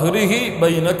ظهره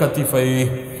بين كتفيه.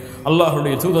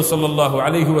 அல்லாஹ்வுடைய தூதர் ஸல்லல்லாஹு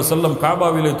அலைஹி வஸல்லம்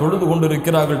காபாவிலே தொழுது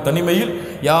கொண்டிருக்கிறார்கள் தனிமையில்,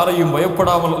 யாரையும்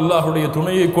பயப்படாமல் அல்லாஹ்வுடைய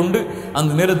துணையை கொண்டு.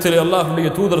 அந்த நேரத்தில் அல்லாஹ்வுடைய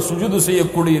தூதர் சுஜூது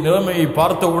செய்யக்கூடிய நிலைமையை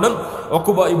பார்த்தவுடன்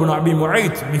ஒக்குபா இப்னு அபி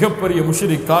முஐத் மிகப்பெரிய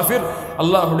முஷ்ரிக் காஃபிர்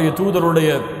அல்லாஹ்வுடைய தூதருடைய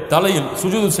தலையில்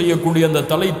சுஜூது செய்யக்கூடிய அந்த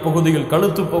தலை பகுதியில்,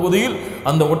 கழுத்து பகுதியில்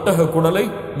அந்த ஒட்டக குடலை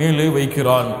மேலே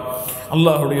வைக்கிறான்.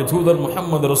 அல்லாஹுடைய தூதர்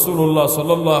முஹம்மது ரசூலுல்லாஹ்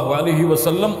ஸல்லல்லாஹு அலைஹி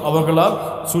வஸல்லம் அவர்களால்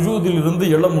சுஜூதில் இருந்து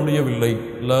எழ முடியவில்லை.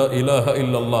 லா இலாஹ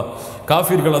இல்லல்லாஹ்.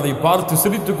 காஃபிர்கள் அதை பார்த்து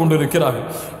சிரித்துக் கொண்டிருக்கிறார்கள்.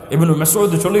 இப்னு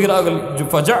மஸ்ஊத் சொல்லுகிறார்கள்,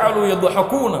 ஃபஜஅலு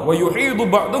யضحكون ويحيد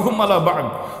بعضهم على بعض.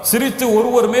 சிரித்து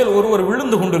ஒருவர் மேல் ஒருவர்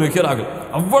விழுந்து கொண்டிருக்கிறார்கள்.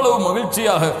 அவ்வளவு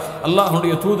மகிழ்ச்சியாக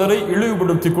அல்லாஹ்வுடைய தூதரை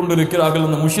இழிவுபடுத்தி கொண்டிருக்கிறார்கள்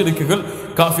அந்த முஷ்ரிக்குகள்,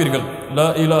 காஃபிர்கள். லா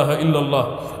இலாஹ இல்லல்லாஹ்.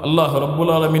 அல்லாஹ்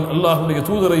ரப்புல் ஆலமீன் அல்லாஹ்வுடைய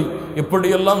தூதரை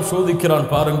எப்படியெல்லாம் சோதிக்கிறான்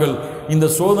பாருங்கள். இந்த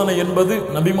சோதனை என்பது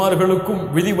நபிமார்களுக்கும்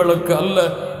விதிவிலக்கு அல்ல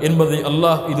என்பதை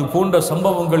அல்லாஹ் இது போன்ற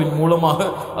சம்பவங்களின் மூலமாக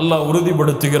அல்லாஹ்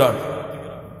உறுதிப்படுத்துகிறான்.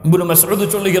 இப்னு மஸ்ஊத்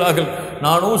சொல்லுகிறார்கள்,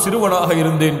 நானோ சிறுவனாக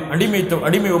இருந்தேன்,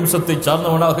 அடிமை வம்சத்தை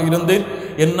சார்ந்தவனாக இருந்தேன்,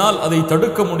 என்னால் அதை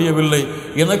தடுக்க முடியவில்லை,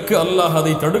 எனக்கு அல்லாஹ்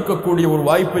அதை தடுக்கக்கூடிய ஒரு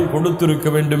வாய்ப்பை கொடுத்திருக்க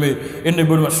வேண்டுமே என்று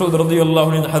இப்னு மஸ்ஊத் ரலியல்லாஹு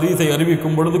அன்ஹு இந்த ஹதீஸை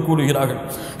அறிவிக்கும் பொழுது கூறுகிறார்கள்.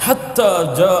 ஹத்தா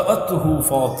ஜாஅத்ஹு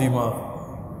ஃபாத்திமா.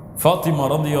 ஃபாத்திமா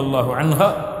ரலியல்லாஹு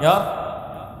அன்ஹா யார்?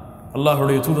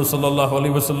 அல்லாஹ்வுடைய தூதர் ஸல்லல்லாஹு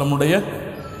அலைஹி வஸல்லமுடைய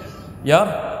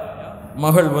யார்?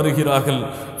 மகள் வருகிறார்கள்.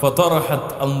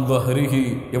 ஃபதரஹத் அன் ظஹரிஹி.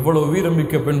 எவ்வளவு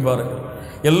வீரமிக்க பெண் பாருங்கள்.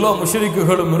 எல்லா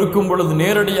முஷ்ரிக்குகளும் இருக்கும் பொழுது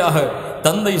நேரடியாக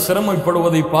தந்தை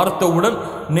சிரமப்படுவதை பார்த்தவுடன்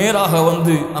நேராக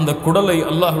வந்து அந்த குடலை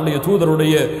அல்லாஹ்வுடைய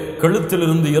தூதருடைய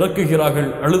கழுத்திலிருந்து இறக்குகிறார்கள்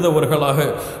அழுதவர்களாக.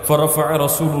 ஃபரஃபஅ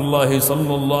ரசூலுல்லாஹி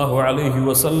ஸல்லல்லாஹு அலைஹி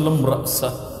வஸல்லம் ரஸ.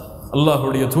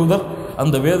 அல்லாஹ்வுடைய தூதர்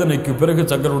அந்த வேதனைக்கு பிறகு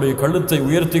தங்களுடைய கழுத்தை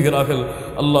உயர்த்துகிறார்கள்.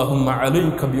 அல்லாஹும்ம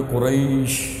அலைக பி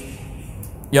குரைஷ்.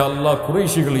 யா அல்லாஹ்,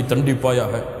 குறைஷிகளை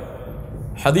தண்டிப்பாயாக.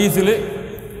 ஹதீஸிலே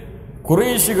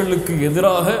குறைஷிகளுக்கு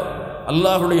எதிராக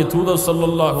அல்லாஹ்வுடைய தூதர்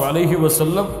ஸல்லல்லாஹு அலைஹி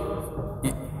வஸல்லம்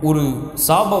ஒரு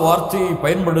சாப வார்த்தையை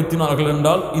பயன்படுத்தினார்கள்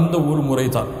என்றால் இந்த ஒரு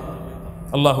முறைதான்.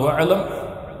 அல்லாஹு அலம்.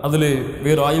 அதிலே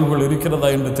வேறு ஆய்வுகள் இருக்கிறதா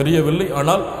என்று தெரியவில்லை.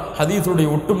 ஆனால் ஹதீஸுடைய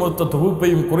ஒட்டுமொத்த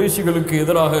தொகுப்பையும் குறைஷிகளுக்கு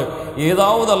எதிராக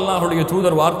ஏதாவது அல்லாஹ்வுடைய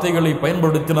தூதர் வார்த்தைகளை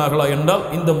பயன்படுத்தினார்களா என்றால்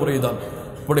இந்த முறைதான்.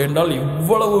 அப்படி என்றால்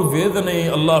இவ்வளவு வேதனையை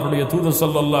அல்லாஹ்வுடைய தூதர்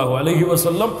ஸல்லல்லாஹு அலைஹி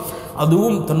வஸல்லம்,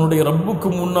 அதுவும் தன்னுடைய ரப்புக்கு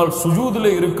முன்னால்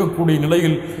சுஜூதிலே இருக்கக்கூடிய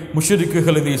நிலையில்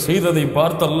முஷ்ரிக்குகள் இதை செய்ததை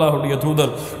பார்த்து அல்லாஹ்வுடைய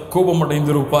தூதர்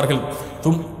கோபமடைந்திருப்பார்கள்.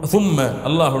 தும்ம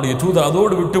அல்லாஹ்வுடைய தூதர்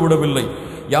அதோடு விட்டுவிடவில்லை.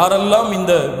 யாரெல்லாம்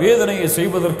இந்த வேதனையை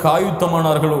செய்வதற்கு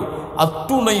ஆயுத்தமானார்களோ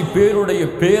அத்துணை பேருடைய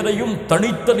பேரையும்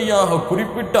தனித்தனியாக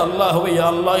குறிப்பிட்டு அல்லாஹ்வை, யா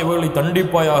அல்லாஹ், இவர்களை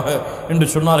தண்டிப்பாயாக என்று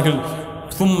சொன்னார்கள்.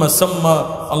 ثم سمى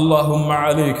اللهم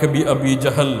عليك بأبي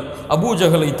جهل. அபூ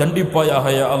ஜஹலை தண்டிப்பாயாக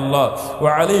யா அல்லாஹ்.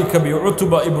 وعليك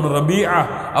بعتبة ابن ربيعة.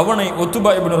 அவனை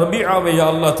உத்பா இப்னு ரபீஆவை யா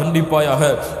அல்லாஹ் தண்டிப்பாயாக.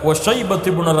 وشيبة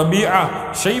ابن ربيعة.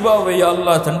 ஷைபாவை யா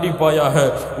அல்லாஹ் தண்டிப்பாயாக.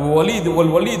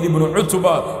 வலீத் இப்னு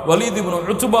உத்பா. வலீத் இப்னு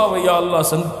உத்பாவை யா அல்லாஹ்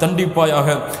தண்டிப்பாயாக.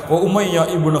 உமையா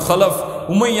இப்னு خلف.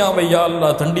 உமையாவை யா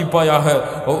அல்லாஹ் தண்டிப்பாயாக.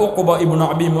 உக்பா இப்னு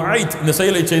அபி முஐத், இந்த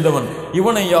செயலை செய்தவன்,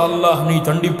 இவனை யா அல்லாஹ் நீ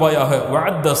தண்டிப்பாயாக.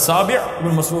 வஅத்த சாபி'.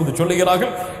 இப்னு மஸ்ஊத்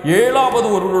சொல்லுகிறார்கள், ஏழாவது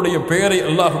ஒருவருடைய பெயரை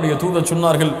அல்லாஹ்வுடைய தூதர்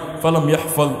சொன்னார்கள். ஃபலம்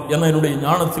யஹ்ஃபல். என்னுடைய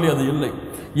ஞானத்திலே அது இல்லை.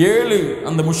 7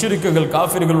 அந்த முஷ்ரிக்குகள்,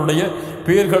 காஃபிர்களுடைய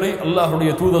பெயர்களை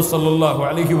அல்லாஹ்வுடைய தூதர் ஸல்லல்லாஹு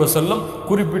அலைஹி வஸல்லம்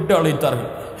குறிப்பிட்டு அழைத்தார்கள்.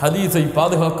 ஹதீஸை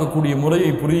பாதுகாக்கக்கூடிய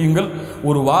முறையை புரியுங்கள்.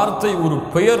 ஒரு வார்த்தை, ஒரு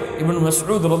பெயர் இப்னு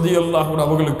மஸ்ஊத் ரலியல்லாஹு அன்ஹு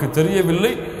அவர்களுக்கு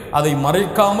தெரியவில்லை, அதை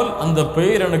மறைக்காமல் அந்த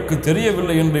பெயர் எனக்கு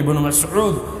தெரியவில்லை என்று இப்னு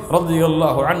மஸ்ஊத்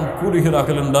ரலியல்லாஹு அன்ஹு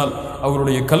கூறுகிறார்கள் என்றால்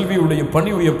அவருடைய கல்வியுடைய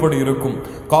பணிவு எப்படி இருக்கும்?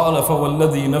 கால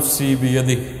ஃபவல்லதி நஃப்ஸி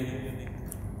பியதிஹி.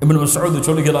 இப்னு மஸ்ஊத்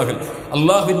சொல்கிறார்கள்,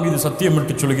 அல்லாஹ்வின் மீது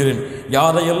சத்தியமிட்டு சொல்கிறேன்,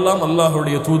 யாரையெல்லாம்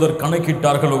அல்லாஹ்வுடைய தூதர்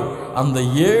கணக்கிட்டார்களோ அந்த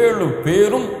 7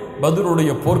 பேரும்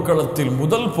பத்ருடைய போர்க்களத்தில்,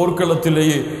 முதல்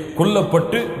போர்க்களத்திலேயே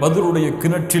கொல்லப்பட்டு பத்ருடைய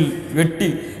கிணற்றில் வெட்டி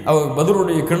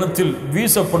பத்ருடைய கிணற்றில்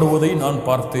வீசப்படுவதை நான்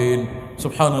பார்த்தேன்.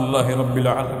 சுப்ஹானல்லாஹி ரப்பில்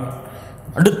ஆலமீன்.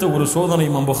 அடுத்த ஒரு சோதனை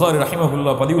இமாம் புகாரி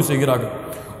ரஹிமஹுல்லாஹ் பதிவு செய்கிறார்கள்.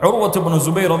 உர்வத் இப்னு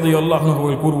ஸுபைர் ரலியல்லாஹு அன்ஹு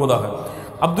அவர்கள் கூறுவதாக,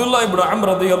 அப்துல்லா இப்னு அம்ர்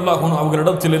ரலியல்லாஹு அன்ஹு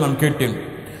அவர்களிடத்திலே நான் கேட்டேன்,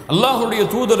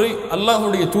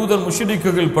 அல்லாஹ்வுடைய தூதர்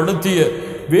முஷ்ரிக்குகள் படுத்திய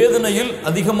வேதனையில்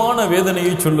அதிகமான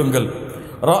வேதனையை சொல்லுங்கள்.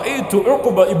 ரஅய்து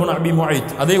உக்பா இப்னு அபி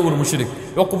முஐத், அதே ஒரு முஷ்ரிக்,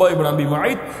 உக்பா இப்னு அபி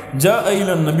முஐத் ஜாஅ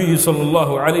இலா நபி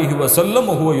ஸல்லல்லாஹு அலைஹி வஸல்லம்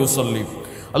வஹுவ யுஸல்லி.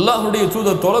 அல்லாஹ்வுடைய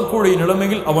தூதர் தொழக்கூடிய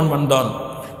நிலைமையில் அவன் வந்தான்.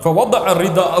 ஃபவதஅ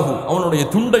ரிதாஅஹு, அவனுடைய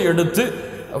துண்டை எடுத்து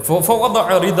ஃபவதஅ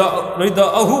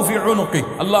ரிதாஅஹு ஃபி உனுகி,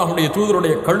 அல்லாஹ்வுடைய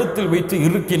தூதருடைய கழுத்தில் வைத்து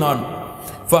இறுக்கினான்.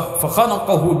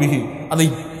 ஃபഖனகஹு பிஹி, அதை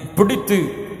பிடித்து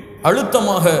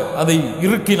அழுத்தமாக அதை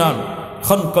இறுக்கினான்.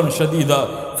 ஹன்கன் ஷதீதா.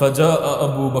 ஃபஜாஅ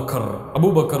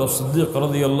அபூபக்கர் அஸ்-சித்தீக்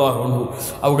ரலியல்லாஹு அன்ஹு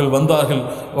அவர்கள் வந்தார்கள்.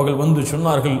 அவர்கள் வந்து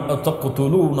சொன்னார்கள்,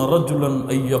 அத்தக்துலூன ரஜுலன்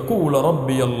ஐ யகூல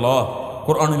ரப்பி அல்லாஹ்.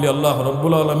 குர்ஆனிலே அல்லாஹ்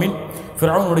ரப்புல் ஆலமீன்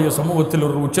ஃபிரௌனுடைய சமூகத்தில்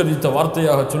ஒரு உச்சரித்த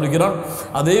வார்த்தையாக சொல்கிறான்.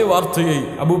 அதே வார்த்தையை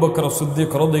அபூபக்கர்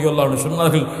சித்திக் ரலியல்லாஹு அன்ஹு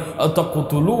சொன்னார்கள்.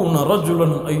 அத்தக்துலூன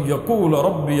ரஜுலன் ஐயகூல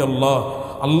ரப்பி அல்லாஹ்,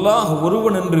 அல்லாஹ்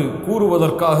ஒருவன் என்று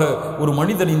கூறுவதற்காக ஒரு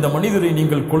மனிதன், இந்த மனிதரை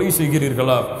நீங்கள் கொலை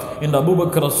செய்கிறீர்களா என்று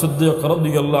அபூபக்கர் சித்திக்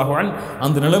ரலியல்லாஹு அன்ஹு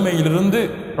அந்த நிலைமையிலிருந்து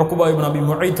உக்பா இப்னு அபி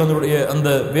முஐத் தன்னுடைய அந்த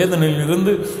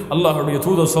வேதனையிலிருந்து அல்லாஹ்வுடைய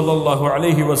தூதர் ஸல்லல்லாஹு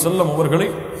அலைஹி வஸல்லம் அவர்களை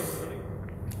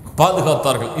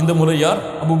பாதுகாத்தார்கள். இந்த முறை யார்?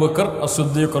 அபூபக்கர்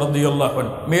அஸ்-சித்தீக் ரலியல்லாஹு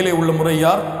அன்ஹு. மேலே உள்ள முறை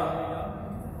யார்?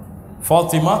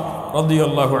 ஃபாத்திமா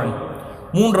ரலியல்லாஹு அன்ஹா.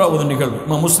 மூன்றாவது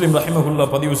நிகழ்வு முஸ்லிம் ரஹிமஹுல்லாஹ்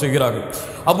பதிவு செய்கிறார்கள்.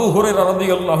 அபூ ஹுரைரா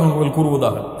ரலியல்லாஹு அன்ஹு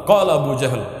கூறுவதாக, கால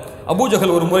அபூ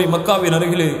ஜஹல் ஒரு முறை மக்காவின்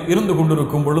அருகிலே இருந்து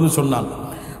கொண்டிருக்கும் பொழுது சொன்னான்,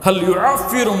 ஹல்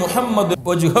யுஆஃபிரு முஹம்மது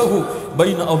வஜ்ஹஹு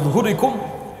பைன அத்ஹுரிக்கும்,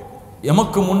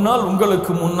 எமக்கு முன்னால்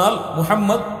உங்களுக்கு முன்னால்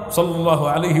முஹம்மத் ஸல்லல்லாஹு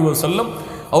அலைஹி வஸல்லம்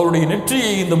அவருடைய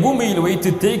நெற்றியை இந்த பூமியில் வைத்து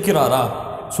தேய்க்கிறாரா,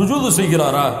 சுஜூது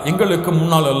செய்கிறாரா எங்களுக்கு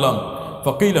முன்னால் எல்லாம்?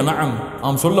 ஃபகீல நஅம்,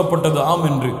 ஆம் சொல்லப்பட்டது ஆம்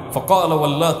என்று. ஃபகால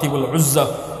வல்லாத்தி வல் உஸ்ஸா,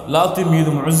 லாத்தின்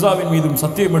மீதும் உஸ்ஸாவின் மீதும்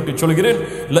சத்தியமிட்டு சொல்கிறேன்,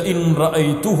 ல இன்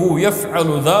ரஅய்துஹு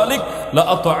யஃஅலு ذلك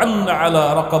லஅத்அன்ன அலா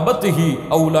ரகபத்திஹி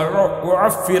அவ்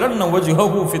லஉஃபிரன்ன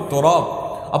வஜ்ஹஹு ஃபித் துராப்.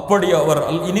 அப்படி அவர்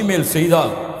இனிமேல்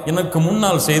செய்தால், எனக்கு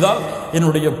முன்னால் செய்தால்,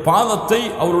 என்னுடைய பாதத்தை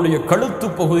அவருடைய கழுத்து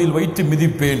பகுதியில் வைத்து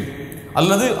மிதிப்பேன்,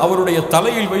 அல்லது அவருடைய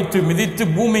தலையில் வைத்து மிதித்து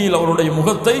பூமியில் அவருடைய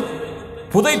முகத்தை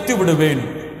புதைத்து விடுவேன்.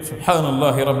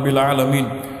 சுப்ஹானல்லாஹி ரப்பில் ஆலமீன்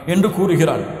என்று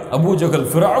கூறுகிறான் அபூ ஜஹல்.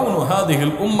 ஃபிரௌன்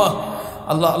ஹாதிஹில் உம்மah.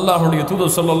 அல்லாஹ்வுடைய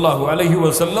தூதர் ஸல்லல்லாஹு அலைஹி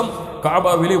வஸல்லம்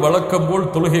கஅபாவிலே வழக்கம்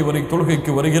போல்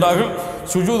தொழுகைக்கு வருகிறார்கள்.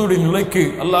 சுஜூதுடைய நிலைக்கு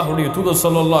அல்லாஹ்வுடைய தூதர்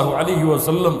ஸல்லல்லாஹு அலைஹி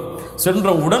வஸல்லம்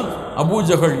சென்றவுடன் அபூ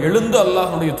ஜஹல் எழுந்து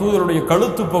அல்லாஹ்வுடைய தூதருடைய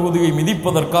கழுத்து பகுதியை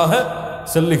மிதிப்பதற்காக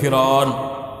செல்லுகிறான்.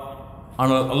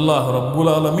 ஆனால் அல்லாஹ்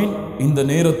ரப்புல் ஆலமீன் இந்த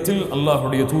நேரத்தில்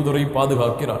அல்லாஹ்வுடைய தூதரை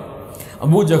பாதுகாக்கிறான்.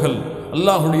 அபூ ஜஹல்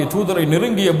அல்லாஹ்வுடைய தூதரை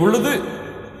நெருங்கிய பொழுது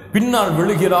பின்னால்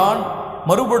விழுகிறான்,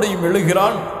 மறுபடியும்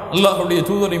எழுகிறான், அல்லாஹ்வுடைய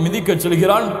தூதரை மிதிக்கச்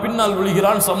செல்கிறான், பின்னால்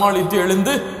விழுகிறான், சமாளித்து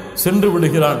எழுந்து சென்று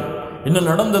விடுகிறான். என்ன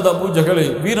நடந்தது அபூ ஜஹலே?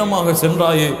 வீரமாக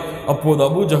சென்றாயே. அப்போது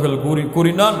அபூ ஜஹல்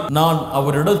கூறினான், நான்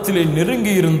அவரிடத்திலே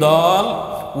நெருங்கி இருந்தால்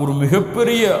ஒரு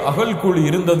மிகப்பெரிய அகல் குழி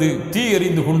இருந்தது, தீ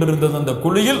எரிந்து கொண்டிருந்தது. அந்த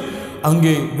குழியில்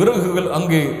அங்கே விறகுகள்,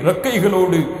 அங்கே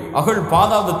இறக்கைகளோடு அகல்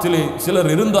பாதாளத்திலே சிலர்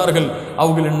இருந்தார்கள்.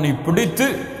 அவர்கள் என்னை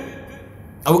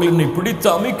பிடித்து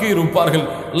அமைக்க இருப்பார்கள்.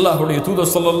 அல்லாஹ்வுடைய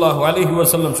தூதர் ஸல்லல்லாஹு அலைஹி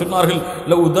வஸல்லம் சொன்னார்கள்,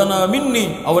 லவ் தனா மின்னி,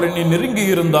 அவர் என்னை நெருங்கி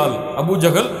இருந்தால், அபூ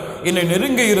ஜஹல் என்னை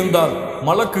நெருங்கி இருந்தால்,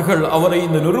 மலக்குகள் அவரை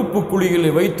இந்த நெருப்பு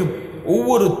குழியிலே வைத்து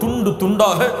ஒவ்வொரு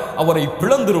துண்டாக அவரை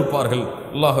பிளந்திருப்பார்கள்.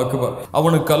 அல்லாஹ் அக்பர்.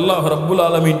 அவனுக்கு அல்லாஹ் ரப்புல்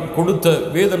ஆலமீன் கொடுத்த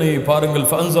வேதனையை பாருங்கள்.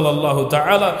 ஃபஅன்ஸல் அல்லாஹு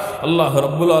தஆலா, அல்லாஹ்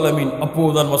ரப்புல் ஆலமீன்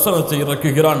அப்போதுதான் வசனத்தை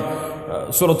இறக்குகிறான்.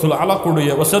 சூரத்துல் அலக்குடைய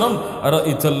வசனம்,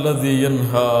 அரஅய்தல்லதி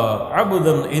யன்ஹா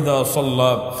அப்தன் இதா ஸல்லா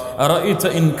அரஅய்த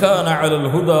இன் கான அலல்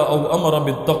ஹுதா அவ் அமர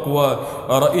பித்தக்வா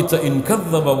அரஅய்த இன்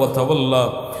கذب வதவல்லா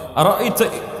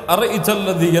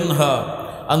அரஅய்தல்லதி யன்ஹா,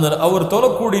 அந்த அவர்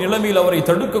தொழக்கூடிய நிலைமையில் அவரை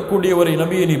தடுக்கக்கூடியவரை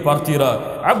நபியை நீ பார்த்தீரா?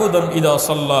 அபுதன் இதா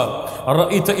ஸல்லா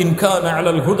அரஅய்த இன் கான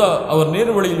அலல் ஹுதா, அவர்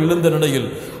நேர்வழியில் எழுந்த நிலையில்,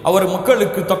 அவர்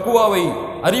மக்களுக்கு தக்வாவை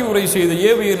அறிவுரை செய்த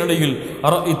ஏவிய நிலையில்,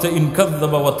 அரஅய்த இன்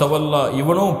கذب வதவல்லா,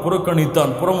 இவனோ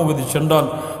புறக்கணித்தான், புறமுகதி சென்றான்.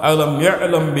 அலம்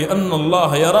யஅலம் பி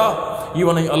அன்னல்லாஹ யரா,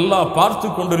 இவனை அல்லாஹ் பார்த்து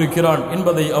கொண்டிருக்கிறான்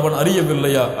என்பதை அவன்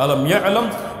அறியவில்லையா? அலம் யஅலம்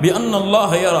பி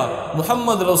அன்னல்லாஹ யரா,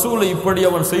 முஹம்மது ரசூலை இப்படி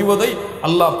அவன் செய்வதை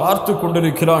அல்லாஹ் பார்த்து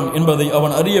கொண்டிருக்கிறான் என்பதை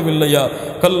அவன் அறியவில்லையா?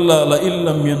 கல்லா ல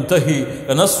இல்லம் யன்தஹி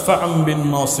நஸ்ஃபஅம் பின்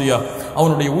நாசியா,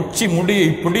 அவனுடைய உச்சி முடியை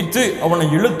பிடித்து அவனை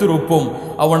இழுத்திருப்போம்,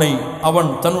 அவன்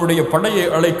தன்னுடைய படையை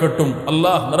அழைக்கட்டும்.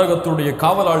 அல்லாஹ் நரகத்துடைய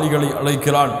காவலாளிகளை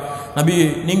அழைக்கிறான். நபியே,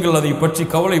 நீங்கள் அதை பற்றி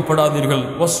கவலைப்படாதீர்கள்.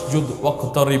 வஸ்ஜுத்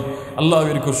வக்தரிப்,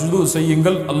 அல்லாஹ்விற்கு சுஜூத்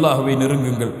செய்யுங்கள், அல்லாஹ்வை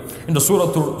நெருங்குங்கள். இந்த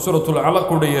சூரத்துல்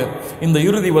அலக்குடைய இந்த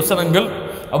இறுதி வசனங்கள்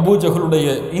அபூ ஜஹலுடைய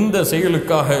இந்த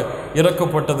செயலுக்காக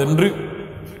இறக்கப்பட்டதென்று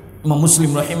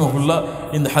முஸ்லிம் ரஹிமஹுல்லாஹ்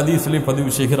இந்த ஹதீஸிலே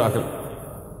பதிவு செய்கிறார்கள்.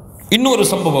 இன்னொரு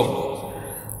சம்பவம்,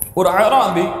 ஒரு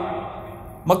அராபி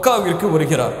மக்காவிற்கு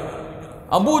வருகிறார்.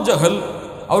 அபூ ஜஹல்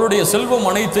அவருடைய செல்வம்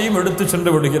அனைத்தையும் எடுத்து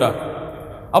சென்று விடுகிறார்.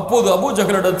 அப்போது அபூ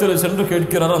ஜஹலிடத்தில் சென்று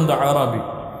கேட்கிறார் அந்த அராபி,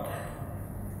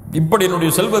 இப்படி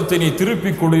என்னுடைய செல்வத்தை நீ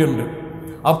திருப்பிக் கொடு என்று.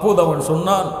 அப்போது அவன்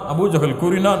சொன்னான், அபூ ஜஹல்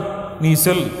கூறினான், நீ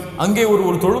செல், அங்கே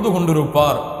ஒருவர் தொழுது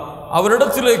கொண்டிருப்பார்,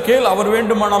 அவரிடத்திலே கேள், அவர்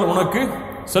வேண்டுமானால் உனக்கு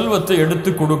செல்வத்தை எடுத்து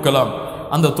கொடுக்கலாம்.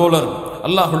 அந்த தோழர்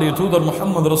அல்லாஹ்வுடைய தூதர்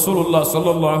முஹம்மது ரசூலுல்லாஹ்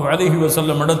ஸல்லல்லாஹு அலைஹி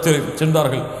வஸல்லம் இடத்தில்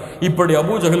சென்றார்கள். இப்படி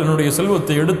அபூ ஜஹல் என்னுடைய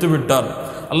செல்வத்தை எடுத்து விட்டார்,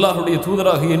 அல்லாஹ்வுடைய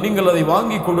தூதராகிய நீங்கள் அதை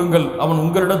வாங்கி கொடுங்கள், அவன்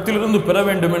உங்களிடத்திலிருந்து பெற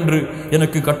வேண்டும் என்று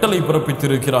எனக்கு கட்டளை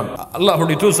பிறப்பித்திருக்கிறான்.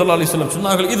 அல்லாஹ்வுடைய தூதர் ஸல்லல்லாஹு அலைஹி வஸல்லம்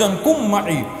சொன்னார்கள், இதன் கும்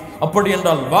மஇ, அப்படி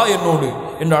என்றால் வா என்னோடு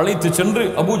என்று அழைத்து சென்று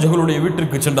அபூஜஹலுடைய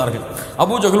வீட்டிற்கு சென்றார்கள்.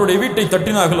 அபூஜஹலுடைய வீட்டை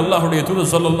தட்டினார்கள். அல்லாஹ்வுடைய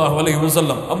தூதர் ஸல்லல்லாஹு அலைஹி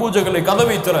வஸல்லம் அபூஜஹலை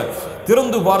கதவை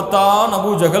திறந்து பார்த்தான்.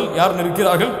 அபூஜஹல் யார்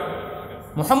இருக்கிறார்கள்?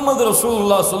 முஹம்மது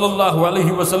ரசூலுல்லாஹ் ஸல்லல்லாஹு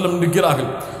அலைஹி வஸல்லம் இருக்கிறார்கள்.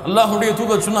 அல்லாஹ்வுடைய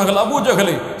தூதர் சொன்னார்கள்,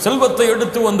 அபூஜஹலே செல்வத்தை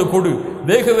எடுத்து வந்து கொடு.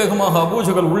 வேக வேகமாக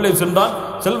அபூஜஹல் உள்ளே சென்றான்.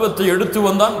 செல்வத்தை எடுத்து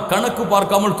வந்தான். கணக்கு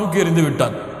பார்க்காமல் தூக்கி எறிந்து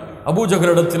விட்டான்.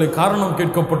 அபூஜஹலிடத்திலே காரணம்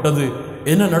கேட்கப்பட்டது.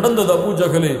 என்ன நடந்தது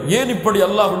அபூஜஹலே? ஏன் இப்படி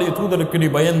அல்லாஹ்வுடைய தூதருக்கு நீ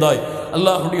பயந்தாய்?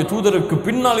 அல்லாஹ்வுடைய தூதருக்கு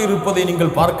பின்னால் இருப்பதை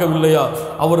நீங்கள் பார்க்கவில்லையா?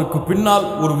 அவருக்கு பின்னால்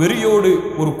ஒரு வெறியோடு,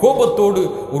 ஒரு கோபத்தோடு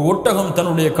ஒரு ஒட்டகம்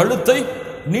தன்னுடைய கழுத்தை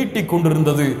நீட்டி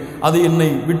கொண்டிருந்தது. அது என்னை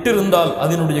விட்டிருந்தால்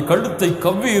அதனுடைய கழுத்தை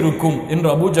கவ்வி இருக்கும் என்று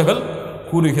அபூஜஹல்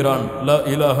கூறுகிறான். லா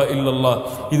இலாஹ இல்லல்லாஹ்.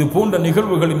 இது போன்ற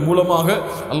நிகழ்வுகளின் மூலமாக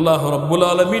அல்லாஹ் ரப்புல்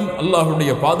ஆலமீன்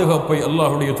அல்லாஹ்வுடைய பாதுகாப்பை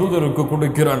அல்லாஹ்வுடைய தூதருக்கு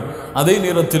கொடுக்கிறான். அதே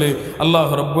நேரத்திலே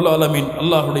அல்லாஹ் ரப்புல் ஆலமீன்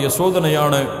அல்லாஹ்வுடைய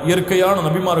சோதனையான இயற்கையான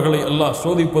நபிமார்களை அல்லாஹ்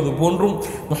சோதிப்பது போன்றும்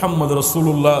முஹம்மது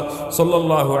ரசூலுல்லாஹ்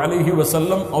ஸல்லல்லாஹு அலைஹி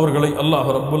வஸல்லம் அவர்களை அல்லாஹ்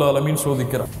ரப்புல் ஆலமீன்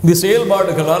சோதிக்கிறார். இந்த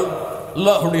செயல்பாடுகளால்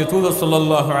அல்லாஹ்வுடைய தூதர்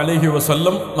ஸல்லல்லாஹு அலைஹி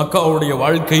வஸல்லம் மக்காவுடைய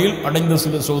வாழ்க்கையில் அடைந்த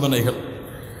சில சோதனைகள்.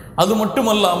 அது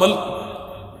மட்டுமல்லாமல்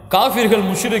காஃபிர்கள்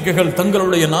முஷ்ரிக்குகள்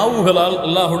தங்களுடைய நாவுகளால்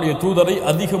அல்லாஹ்வுடைய தூதரை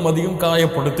அதிகம்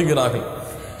காயப்படுத்துகிறார்கள்.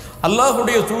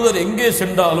 அல்லாஹ்வுடைய தூதர் எங்கே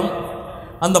சென்றாலும்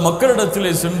அந்த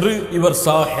மக்களிடத்திலே சென்று இவர்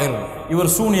சாஹிர்,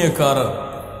 இவர் சூனியக்காரர்,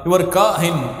 இவர்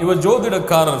காஹின், இவர்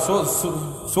ஜோதிடக்காரர்,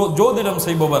 ஜோதிடம்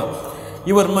செய்பவர்,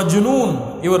 இவர் மஜ்னூன்,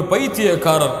 இவர்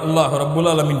பைத்தியக்காரர். அல்லாஹ்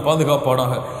ரப்புல் ஆலமீன்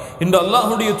பாதுகாப்பானாக. இன்று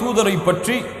அல்லாஹ்வுடைய தூதரை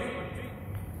பற்றி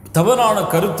தவறான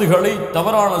கருத்துக்களை,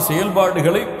 தவறான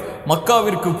செயல்பாடுகளை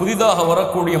மக்காவிற்கு புதிதாக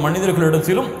வரக்கூடிய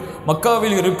மனிதர்களிடத்திலும்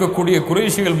மக்காவில் இருக்கக்கூடிய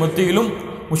குறைஷிகள் மத்தியிலும்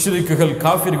முஷ்ரிக்குகள்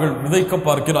காஃபிர்கள் விதைக்க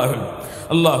பார்க்கிறார்கள்.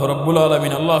 அல்லாஹ் ரப்புல்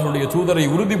ஆலமீன் அல்லாஹ்வுடைய தூதரை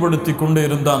உறுதிப்படுத்தி கொண்டே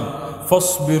இருந்தான்.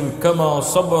 ஃபஸ்பிர் கமா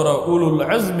ஸபர உலுல்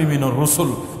அஸ்மி மினர்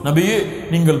ருசுல். நபியே,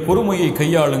 நீங்கள் பொறுமையை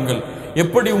கையாளுங்கள்.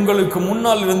 எப்படி உங்களுக்கு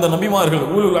முன்னால் இருந்த நபிமார்கள்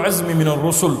உலுல் அஸ்மி மினர்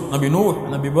ருசுல், நபி நூஹ்,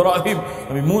 நபி இப்ராஹிம்,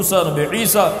 நபி மூசா, நபி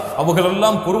ஈசா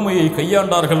அவர்களெல்லாம் பொறுமையை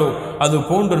கையாண்டார்களோ அது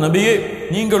போன்று நபியே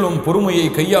நீங்களும் பொறுமையை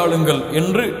கையாளுங்கள்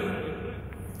என்று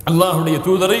அல்லாஹ்வுடைய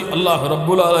தூதரை அல்லாஹ்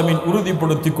ரப்புல் ஆலமீன்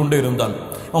உறுதிப்படுத்தி கொண்டே இருந்தான்.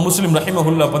 முஸ்லிம்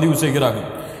ரஹிமஹுல்லாஹ் பதிவு செய்கிறார்கள்.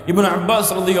 இப்னு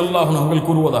அப்பாஸ் ரலியல்லாஹு அன்ஹு அவர்கள்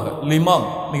கூறுவதாக, லிமாம்,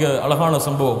 மிக அழகான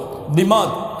சம்பவம்.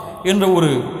 திமாத் என்ற ஒரு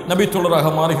நபித்தோழராக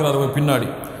மாறுகிறார். அவர் பின்னாடி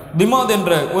திமாத்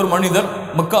என்ற ஒரு மனிதர்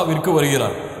மக்காவிற்கு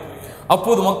வருகிறார்.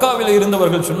 அப்போது மக்காவில்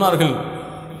இருந்தவர்கள் சொன்னார்கள்,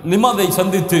 லிமாதை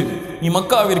சந்தித்து, நீ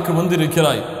மக்காவிற்கு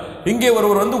வந்திருக்கிறாய், இங்கே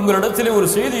ஒருவர் வந்து உங்களிடத்திலே ஒரு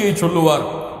செய்தியை சொல்லுவார்.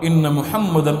 இன்ன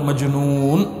முஹம்மதன்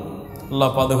மஜ்னூன்.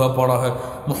 அல்லாஹ் பாதுகாப்பானாக.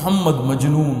 முஹம்மது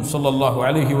மஜ்னூன் ஸல்லல்லாஹு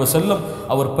அலைஹி வஸல்லம்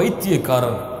அவர்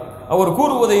பைத்தியக்காரர். அவர்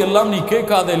கூறுவதை எல்லாம் நீ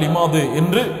கேட்காதே லிமாது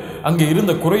என்று அங்கே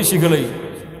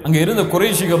இருந்த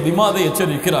குறைஷிகள் திமாதை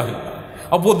எச்சரிக்கிறார்கள்.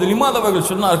 அப்போது லிமாத் அவர்கள்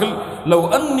சொன்னார்கள், லவ்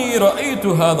அன்னி ரஅய்து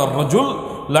ஹாதா ரஜுல்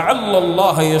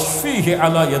லஅல்லல்லாஹ யஷ்ஃபீஹி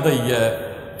அலா யதைய.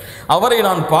 அவரை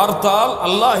நான் பார்த்தால்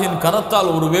அல்லாஹ்வின் கரத்தால்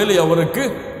ஒருவேளை அவருக்கு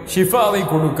ஷிஃபாவை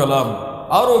கொடுக்கலாம்,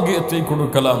 ஆரோக்கியத்தை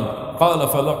கொடுக்கலாம். قال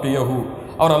فلقيه.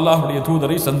 அவர் அல்லாஹ்வுடைய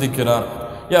தூதரை சந்திக்கிறார்.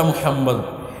 யா முஹம்மத்,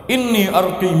 இன்னி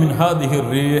அர்கி மின் ஹாதிஹி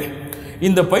الريح.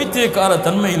 இந்த பைத்தியக்கார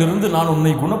தன்மையிலிருந்து நான்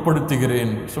உன்னை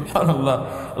குணப்படுத்துகிறேன். சுப்ஹானல்லாஹ்.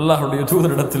 அல்லாஹ்வுடைய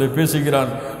தூதரிடத்திலே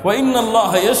பேசுகிறான். வ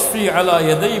இன்னல்லாஹ யஷ்ஃபி அலா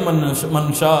யதை மன்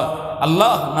ஷா.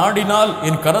 அல்லாஹ் நாடினால்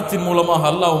என் கரத்தின் மூலமாக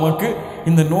அல்லாஹ் உமக்கு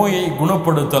இந்த நோயை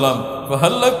குணப்படுத்தலாம்.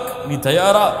 ஃபஹல்லக், நீ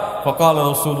தயாரா? فقال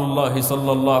رسول الله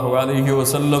صلى الله عليه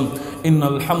وسلم إن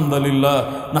الحمد لله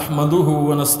نحمده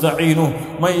ونستعينه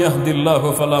من يهد الله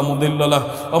فلا مضل له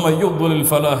ومن يضلل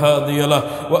فلا هادي له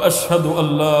وأشهد أن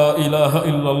لا إله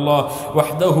إلا الله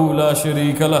وحده لا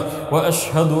شريك له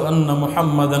وأشهد أن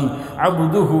محمدا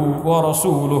عبده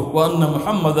ورسوله وأن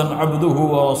محمدا عبده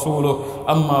ورسوله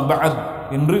أما بعد.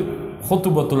 இன்று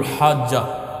ஹுத்பத்துல்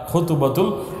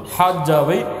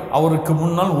ஹாஜ்ஜாவை அவருக்கு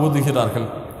முன்னால் ஓதுகிறார்கள்.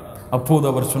 அப்போது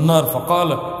அவர் சொன்னார், ஃபகால,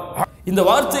 இந்த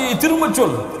வார்த்தையை திரும்ப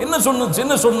சொல். என்ன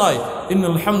சொன்னாய்?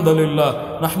 இன்னல் ஹம்தலில்லாஹ்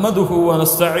நஹ்மதுஹு வ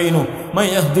நஸ்தஈனு மை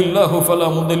யஹ்தில்லாஹு ஃபலா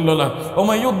முதில்ல லஹு வ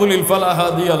மை யுضلل ஃபலா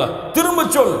ஹாதிய லஹு. திரும்ப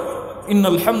சொல்.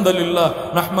 இன்னல் ஹம்தலில்லாஹ்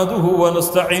நஹ்மதுஹு வ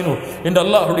நஸ்தஈனு என்று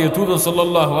அல்லாஹ்வுடைய தூதர்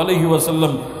ஸல்லல்லாஹு அலைஹி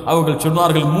வஸல்லம் அவர்கள்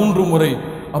சொன்னார்கள் 3 முறை.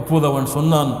 அப்போது அவன்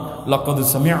சொன்னான், லக்கது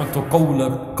சமிஅது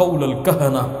கௌலல்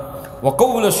கஹனா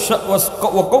وقول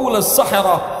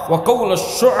السحرة وقول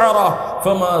الشعراء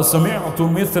فما سمعت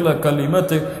مثل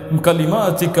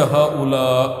كلماتك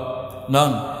هؤلاء.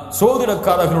 நான்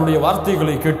சோதிடக்காரர்களுடைய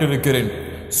வார்த்தைகளை கேட்டிருக்கிறேன்,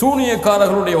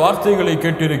 சூனியக்காரர்களுடைய வார்த்தைகளை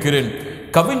கேட்டிருக்கிறேன்,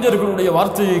 கவிஞர்களுடைய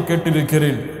வார்த்தையை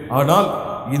கேட்டிருக்கிறேன். ஆனால்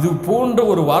இது போன்ற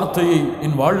ஒரு வார்த்தையை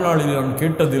என் வாழ்நாளில் நான்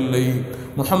கேட்டதில்லை.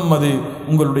 முஹம்மதே,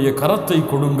 உங்களுடைய கரத்தை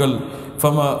கொடுங்கள்.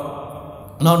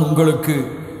 நான் உங்களுக்கு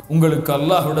உங்களுக்கு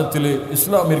அல்லாஹ்விடத்திலே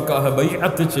இஸ்லாமிற்காக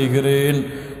பைஅத் செய்கிறேன்.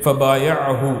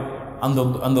 ஃபபாயஅஹு.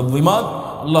 அந்த திமாத்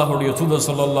அல்லாஹ்வுடைய தூதர்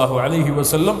ஸல்லல்லாஹு அலைஹி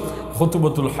வஸல்லம்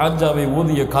ஹுத்பத்துல் ஹாஜ்ஜாவை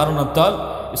ஓதிய காரணத்தால்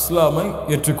இஸ்லாமை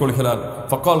ஏற்றுக்கொள்கிறார்.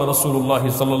 ஃபகால ரசூலுல்லாஹி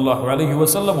ஸல்லல்லாஹு அலைஹி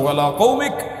வஸல்லம் வலா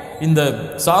கௌமிக். இந்த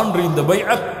சான்று, இந்த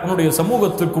பைஅத் உன்னுடைய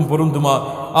சமூகத்திற்கும் பொருந்துமா?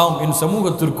 ஆம், என்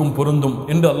சமூகத்திற்கும் பொருந்தும்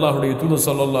என்று அல்லாஹ்வுடைய தூதர்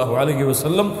ஸல்லல்லாஹு அலைஹி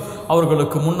வஸல்லம்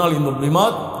அவர்களுக்கு முன்னால் இந்த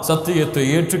திமாத் சத்தியத்தை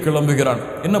ஏற்று கிளம்புகிறான்.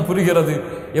 என்ன புரிகிறது?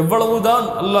 எவ்வளவுதான்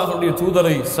அல்லாஹ்வுடைய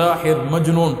தூதரை சாஹிர்,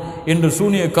 மஜ்னூன் என்று,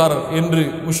 சூனியக்காரர் என்று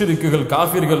முஷ்ரிக்குகள்,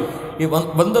 காஃபிர்கள்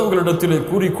வந்தவர்களிடத்திலே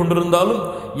கூறிக்கொண்டிருந்தாலும்,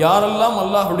 யாரெல்லாம்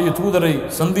அல்லாஹ்வுடைய தூதரை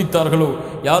சந்தித்தார்களோ,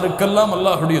 யாருக்கெல்லாம்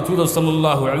அல்லாஹ்வுடைய தூதர்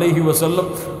ஸல்லல்லாஹு அலைஹி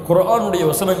வஸல்லம் குர்ஆனுடைய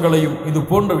வசனங்களையும் இது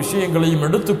போன்ற விஷயங்களையும்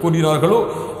எடுத்து கூறினார்களோ,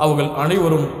 அவர்கள்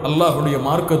அனைவரும் அல்லாஹ்வுடைய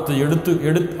மார்க்கத்தை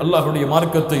அல்லாஹ்வுடைய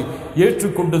மார்க்கத்தை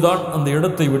ஏற்றுக்கொண்டுதான் அந்த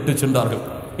இடத்தை விட்டு சென்றார்கள்.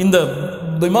 இந்த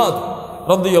திமாத்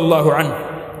ரலியல்லாஹு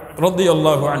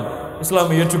அன்ஹு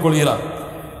இஸ்லாமை ஏற்றுக்கொள்கிறார்.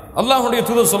 அல்லாஹ்வுடைய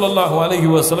தூதர் ஸல்லல்லாஹு அலைஹி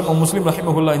வஸல்லம், முஸ்லிம்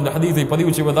ரஹிமஹுல்லாஹ் இந்த ஹதீஸை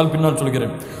பதிவு செய்வதால் பின்னால்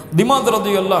சொல்கிறேன். திமாத்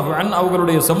ரலியல்லாஹு அன்ஹு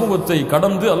அவர்களுடைய சமூகத்தை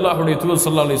கடந்து அல்லாஹ்வுடைய தூதர்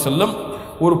ஸல்லல்லாஹு அலைஹி வஸல்லம்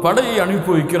ஒரு படையை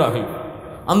அனுப்பி வைக்கிறார்கள்.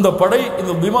 அந்த படை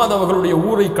இந்த திமாத் அவர்களுடைய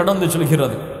ஊரை கடந்து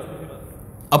செல்கிறது.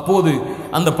 அப்போது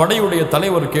அந்த படையுடைய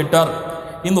தலைவர் கேட்டார்,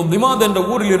 இந்த திமாத் என்ற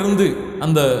ஊரில் இருந்து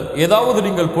அந்த ஏதாவது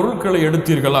நீங்கள் பொருட்களை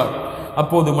எடுத்தீர்களா?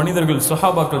 அப்போது மனிதர்கள்,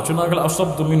 சஹாபாக்கள் சொன்னார்கள்,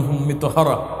 அஸப்து மின்ஹும்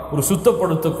மித்ஹரா, ஒரு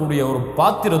சுத்தப்படுத்தக்கூடிய ஒரு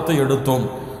பாத்திரத்தை எடுத்தோம்.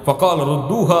 ஃபகால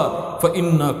ருத்தூஹா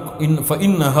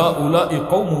ஃபஇன்னஹா உலாஇ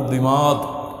கௌமு திமாத்,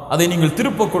 அதை நீங்கள்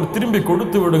திரும்பி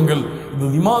கொடுத்து விடுங்கள், இது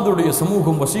திமாதுடைய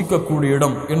சமூகம் வசிக்கக்கூடிய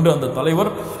இடம் என்று அந்த தலைவர்,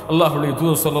 அல்லாஹ்வுடைய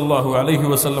தூதர் ஸல்லல்லாஹு அலைஹி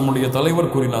வஸல்லமுடைய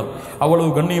தலைவர் கூறினார். அவ்வளவு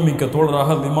கண்ணியமிக்க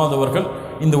தோழராக திமாத் அவர்கள்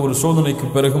இந்த ஒரு சோதனைக்கு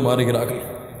பிறகு மாறுகிறார்கள்.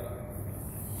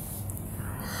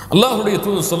 அல்லாஹ்வுடைய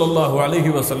தூதர் ஸல்லல்லாஹு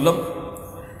அலைஹி வஸல்லம்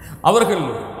அவர்கள்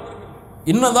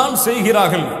என்னதான்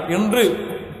செய்கிறார்கள் என்று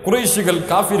குறைஷிகள்,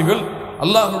 காஃபிர்கள்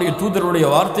அல்லாஹ்வுடைய தூதருடைய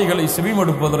வார்த்தைகளை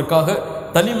செவிமடுப்பதற்காக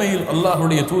தனிமையில்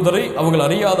அல்லாஹ்வுடைய தூதரை அவர்கள்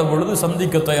அறியாத பொழுது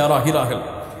சந்திக்க தயாராகிறார்கள்.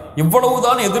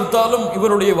 எவ்வளவுதான் எதிர்த்தாலும்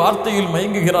இவருடைய வார்த்தையில்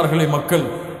மயங்குகிறார்களே மக்கள்,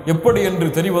 எப்படி என்று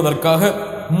தெரிவதற்காக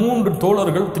 3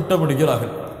 தோழர்கள்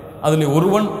திட்டமிடுகிறார்கள். அதில்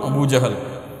ஒருவன் அபூ ஜஹல்,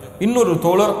 இன்னொரு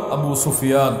தோழர் அபூ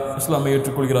சுஃபியான், இஸ்லாமை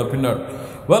ஏற்றுக்கொள்கிறார். பின்னர்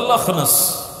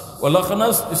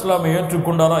வல்லஹனஸ் இஸ்லாமை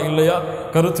ஏற்றுக்கொண்டாரா இல்லையா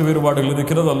கருத்து வேறுபாடுகள்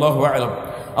இருக்கிறது, அல்லாஹு அலம்.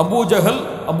 அபூ ஜஹல்,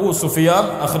 அபூ சுஃபியான்,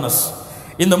 அஹ்னஸ்,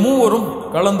 இந்த மூவரும்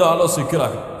கலந்து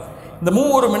ஆலோசிக்கிறார்கள். இந்த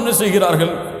மூவரும் என்ன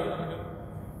செய்கிறார்கள்?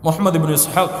 முஹம்மது இப்னு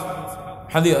இஸ்ஹாக்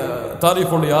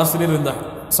தாரீஃபுடைய ஆசிரியர் இந்த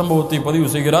சம்பவத்தை பதிவு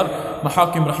செய்கிறார்.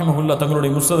 மஹாக்கிம் ரஹிமஹுல்லா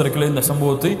தங்களுடைய முஸ்ததரக்கிலே இந்த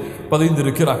சம்பவத்தை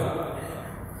பதிந்திருக்கிறார்கள்.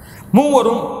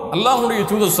 மூவரும் அல்லாஹ்வுடைய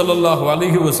தூதர் ஸல்லல்லாஹு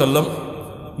அலைஹி வஸல்லம்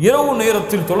இரவு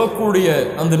நேரத்தில் தொழக்கூடிய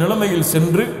அந்த நிலைமையில்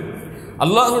சென்று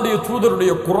அல்லாஹ்வுடைய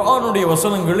தூதருடைய குர்ஆனுடைய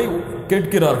வசனங்களை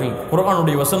கேட்கிறார்கள்.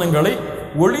 குர்ஆனுடைய வசனங்களை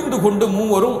ஒளிந்து கொண்டு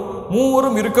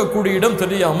மூவரும் இருக்கக்கூடிய இடம்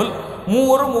தெரியாமல்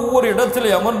மூவரும் ஒவ்வொரு இடத்திலே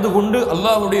அமர்ந்து கொண்டு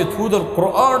அல்லாஹ்வுடைய தூதர்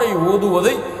குர்ஆனை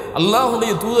ஓதுவதை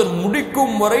அல்லாஹ்வுடைய தூதர்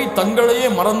முடிக்கும் வரை தங்களையே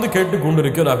மறந்து கேட்டுக்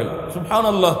கொண்டிருக்கிறார்கள்.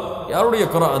 சுப்ஹானல்லாஹ். யாருடைய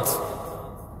கிராத்?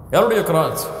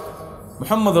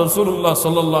 முஹம்மது ரசூலுல்லாஹ்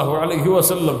ஸல்லல்லாஹு அலைஹி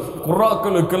வஸல்லம்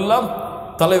குர்ஆக்களுக்கெல்லாம்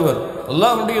தலைவர்.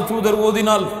 அல்லாஹ்வுடைய தூதர்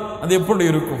ஓதினால் அது எப்படி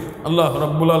இருக்கும்? அல்லாஹ்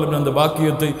ரப்புல் ஆலமீன் அந்த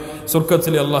பாக்கியத்தை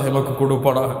சொர்க்கத்திலே அல்லாஹ் எமக்கு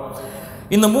கொடுப்பானாக.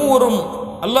 இந்த மூவரும்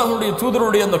அல்லாஹ்வுடைய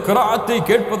தூதருடைய அந்த கிராஅத்தை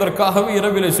கேட்பதற்காகவே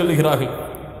இரவிலே செல்கிறார்கள்.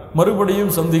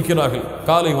 மறுபடியும் சந்திக்கிறார்கள்.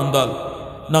 காலை வந்தால்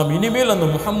நாம் இனிமேல் அந்த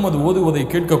முஹம்மது ஓதுவதை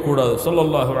கேட்கக்கூடாது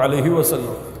ஸல்லல்லாஹு அலைஹி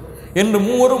வஸல்லம் என்று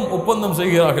மூவரும் ஒப்பந்தம்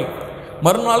செய்கிறார்கள்.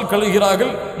 மறுநாள்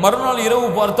கழிகிறார்கள். மறுநாள் இரவு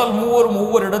பார்த்தால் மூவரும்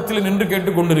ஒவ்வொரு இடத்தில் நின்று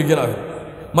கேட்டுக்கொண்டிருக்கிறார்கள்.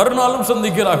 மறுநாளும்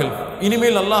சந்திக்கிறார்கள்.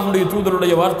 இனிமேல் அல்லாஹ்வுடைய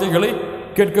தூதருடைய வார்த்தைகளை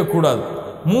கேட்கக்கூடாது.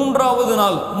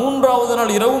 மூன்றாவது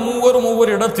நாள் இரவு மூவரும்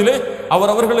ஒவ்வொரு இடத்திலே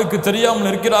அவர்களுக்கு தெரியாமல்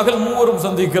இருக்கிறார்கள். மூவரும்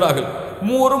சந்திக்கிறார்கள்.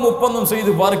 மூவரும் ஒப்பந்தம்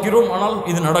செய்து பார்க்கிறோம், ஆனால்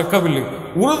இது நடக்கவில்லை.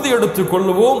 உறுதி எடுத்துக்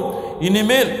கொள்ளுவோம்,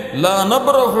 இனிமேல் லா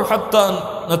நப்ரஹு ஹத்தா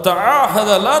நதஆஹத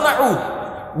லா நஊத்,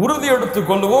 உறுதி எடுத்துக்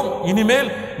கொள்ளுவோம், இனிமேல்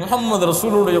முஹம்மது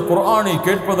ரசூலுடைய குர்ஆனை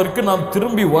கேட்பதற்கு நாம்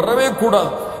திரும்பி வரவே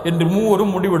கூடாது என்று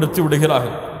மூவரும் முடிவெடுத்து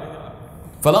விடுகிறார்கள்.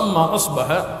 ஃபலம்மா அஸ்பஹ,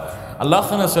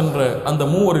 அல்லாஹ்னஸ் என்ற அந்த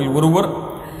மூவரில் ஒருவர்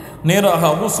நேராக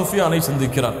அபூ சுஃபியானை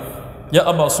சந்திக்கிறார். யா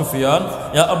அபா சுஃபியான்,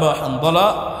 யா அபா ஹன்தலா,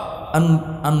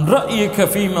 அன் ரஅய்க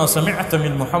ஃபீமா சமிஅத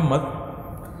மின்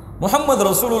முஹம்மது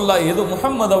ரசூலுல்லாஹ்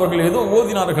முஹம்மது அவர்கள் ஏதோ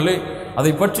ஓதினார்களே,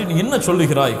 அதை பற்றி நீ என்ன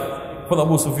சொல்லுகிறாய்? அப்போது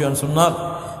அபூ சுஃபியான் சொன்னார்,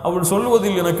 அவள்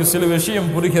சொல்வதில் எனக்கு சில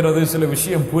விஷயம் புரிகிறது, சில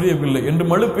விஷயம் புரியவில்லை என்று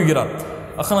மழுப்புகிறார்.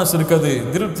 அஹ்னஸ் இருக்கிறது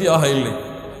திருப்தியாக இல்லை.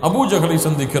 அபூ ஜஹலை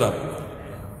சந்திக்கிறார்.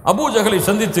 அபூ ஜஹலை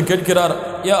சந்தித்து கேட்கிறார்,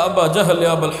 யா அபா ஜஹல்,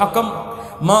 யா அபல் ஹக்கம்,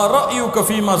 மா ரஅய்க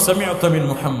ஃபீமா சமிஅத மின்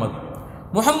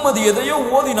முஹம்மது எதையோ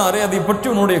ஓதினாரே, அதை பற்றி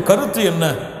உன்னுடைய கருத்து என்ன?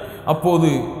 அப்போது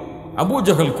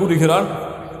அபூஜஹல் கூறுகிறான்,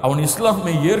 அவன்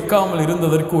இஸ்லாமை ஏற்காமல்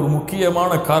இருந்ததற்கு ஒரு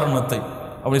முக்கியமான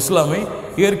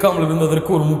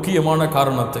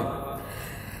காரணத்தை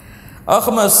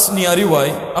அஹ்னஸ் நீ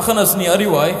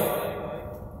அறிவாய்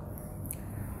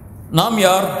நாம்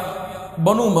யார்?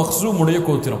 பனு மக்சூமுடைய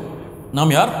கோத்திரம்.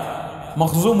 நாம் யார்?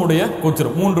 மக்சூமுடைய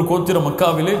கோத்திரம். 3 கோத்திரம்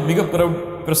மக்காவிலே மிக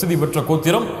பிரசித்தி பெற்ற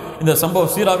கோத்திரம். இந்த சம்பவ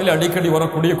சீராவிலே அடிக்கடி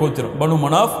வரக்கூடிய கோத்திரம். பனு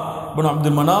மனாஃப், பனு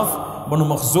அப்துல் மனாஃப், பனு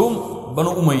மக்சூம், பனு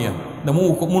உமையா. இந்த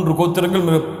 3 கோத்திரங்கள்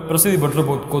மிக பிரசித்தி பெற்ற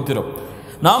கோத்திரம்.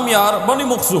 நாம் யார்? பனு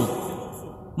மக்சூம்.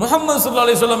 முஹம்மது ஸல்லல்லாஹு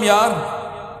அலைஹி வஸல்லம் யார்?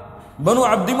 பனு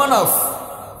அப்து மனாஃப்.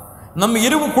 நம்ம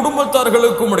 2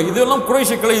 குடும்பத்தார்களுக்கும் இதெல்லாம்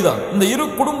குறைஷி கிளைதான். இந்த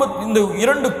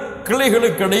 2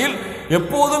 கிளைகளுக்கு இடையில்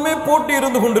எப்போதுமே போட்டி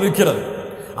இருந்து கொண்டிருக்கிறது.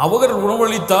 அவர்கள்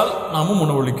உணவளித்தால் நாமும்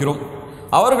உணவளிக்கிறோம்,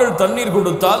 அவர்கள் தண்ணீர்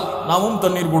கொடுத்தால் நாமும்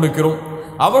தண்ணீர் கொடுக்கிறோம்,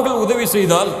 அவர்கள் உதவி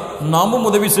செய்தால் நாமும்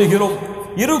உதவி செய்கிறோம்.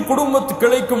 2 குடும்பத்து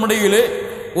கிளைக்கும் இடையிலே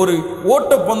ஒரு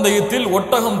ஓட்ட பந்தயத்தில்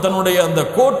ஒட்டகம் தன்னுடைய அந்த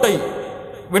கோட்டை,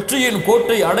 வெற்றியின்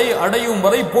கோட்டை அடையும்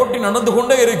வரை போட்டி நடந்து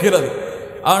கொண்டே இருக்கிறது.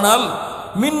 ஆனால்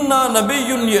மின்னா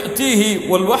நபியுன் யதீஹி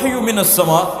வல் வஹ்யு மினஸ்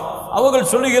ஸமா, அவர்கள்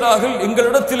சொல்கிறார்கள்,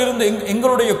 எங்களிடத்திலிருந்து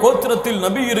எங்களுடைய கோத்திரத்தில்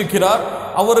நபி இருக்கிறார்,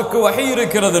 அவருக்கு வஹி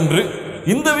இருக்கிறது என்று.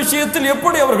 இந்த விஷயத்தில்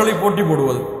எப்படி அவர்களை போட்டி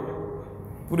போடுவது?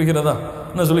 புரிகிறதா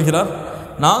என்ன சொல்கிறார்?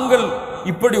 நாங்கள்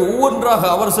இப்படி ஒவ்வொன்றாக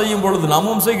அவர் செய்யும் பொழுது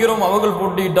நாமும் செய்கிறோம், அவர்கள்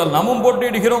போட்டியிட்டால் நாமும்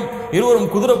போட்டியிடுகிறோம்,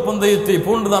 இருவரும் குதிரை பந்தயத்தை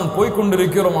போன்றுதான்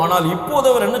போய்கொண்டிருக்கிறோம். ஆனால் இப்போது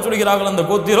அவர் என்ன சொல்கிறார்கள்? அந்த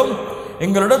கோத்திரம்,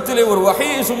 எங்களிடத்திலே ஒரு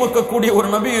வகையை சுமக்கக்கூடிய ஒரு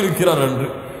நபி இருக்கிறார் என்று.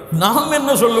 நாம்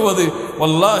என்ன சொல்லுவது?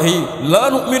 வல்லாஹி லா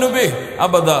நுமினு பிஹி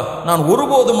அபதா, நான்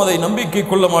ஒருபோதும் அதை நம்பிக்கை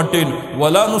கொள்ள மாட்டேன்.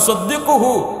 வலா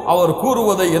நுஸத்திகுஹு, அவர்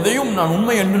கூறுவதை எதையும் நான்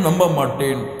உண்மை என்று நம்ப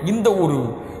மாட்டேன். இந்த ஒரு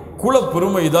குல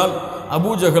பெருமைதான்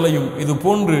அபூஜகலையும் இது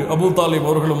போன்று அபூ தாலிப்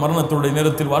அவர்களும் மரணத்துடைய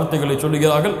நேரத்தில் வார்த்தைகளை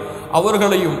சொல்லுகிறார்கள்.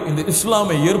 அவர்களையும் இந்த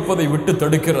இஸ்லாமை ஏற்பதை விட்டு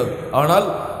தடுக்கிறது. ஆனால்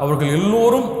அவர்கள்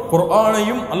எல்லோரும்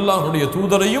குர்ஆனையும் அல்லாஹ்வுடைய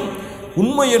தூதரையும்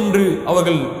உண்மை என்று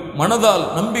அவர்கள் மனதால்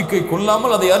நம்பிக்கை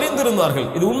கொள்ளாமல் அதை அறிந்திருந்தார்கள்.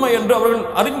 இது உண்மை என்று அவர்கள்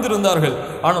அறிந்திருந்தார்கள்.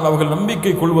 ஆனால் அவர்கள்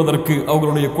நம்பிக்கை கொள்வதற்கு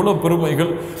அவர்களுடைய குல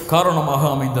பெருமைகள் காரணமாக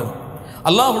அமைந்தது.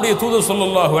 அல்லாஹ்வுடைய தூதர்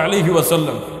ஸல்லல்லாஹு அலைஹி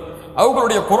வஸல்லம்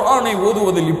அவர்களுடைய குர்ஆனை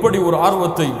ஓதுவதில் இப்படி ஒரு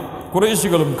ஆர்வத்தை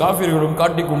குறைஷிகளும் காஃபிர்களும்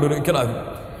காட்டிக் கொண்டிருக்கிறார்கள்.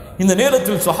 இந்த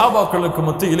நேரத்தில் சஹாபாக்களுக்கு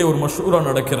மத்தியிலே ஒரு மஷூரா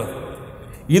நடக்கிறது.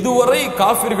 இதுவரை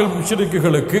காஃபிர்கள்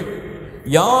முஷ்ரிக்குகளுக்கு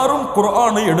யாரும்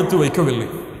குர்ஆனை எடுத்து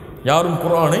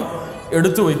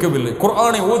வைக்கவில்லை,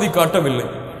 குர்ஆனை ஓதி காட்டவில்லை.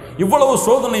 இவ்வளவு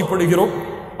சோதனைப்படுகிறோம்,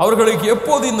 அவர்களுக்கு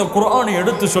எப்போது இந்த குர்ஆனை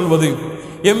எடுத்து சொல்வது?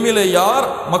 எம்மிலே யார்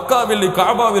மக்காவில்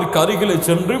காபாவிற்கு அருகிலே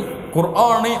சென்று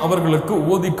குர்ஆனை அவர்களுக்கு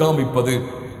ஓதி காமிப்பது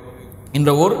என்ற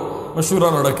ஒரு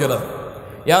மஷூரா நடக்கிறது.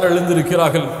 யார்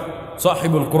எழுந்திருக்கிறார்கள்?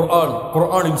 சாஹிபுல் குர்ஆன்,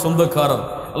 குர்ஆனின் சொந்தக்காரர்.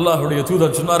 அல்லாஹ்வுடைய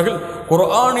தூதர் சொன்னார்கள்,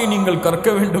 குர்ஆனை நீங்கள் கற்க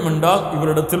வேண்டும் என்றால்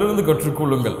இவரிடத்திலிருந்து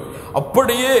கற்றுக்கொள்ளுங்கள்.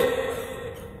 அப்படியே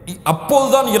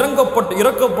அப்போதுதான்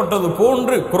இறக்கப்பட்டது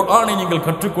போன்று குர்ஆனை நீங்கள்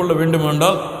கற்றுக்கொள்ள வேண்டும்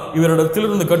என்றால்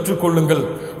இவரிடத்திலிருந்து கற்றுக்கொள்ளுங்கள்.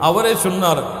 அவரே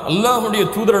சொன்னார், அல்லாஹ்வுடைய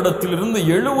தூதரிடத்திலிருந்து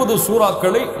 70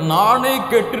 சூறாக்களை நானே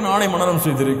கேட்டு நானே மனனம்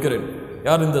செய்திருக்கிறேன்.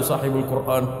 யார் இந்த சாஹிபுல்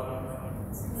குர்ஆன்?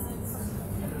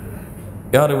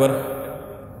 யார் இவர்?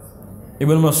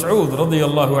 இப்னு மஸ்ஊத்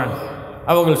ரலியல்லாஹு அன்ஹு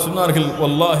அவர்கள் சொன்னார்கள்,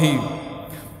 வல்லாஹி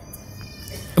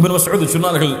இப்னு மஸ்ஊத்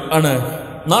சொன்னார்கள்,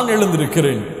 நான்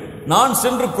எழுந்திருக்கிறேன், நான்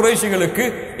சென்று குறைஷிகளுக்கு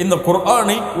இந்த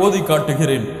குர்ஆனை ஓதி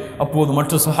காட்டுகிறேன். அப்போது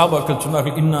மற்ற சஹாபாக்கள்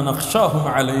சொன்னார்கள், இன்னா நக்ஷாஹும்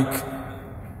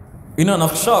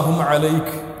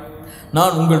அலைக்,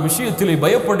 நான் உங்கள் விஷயத்திலே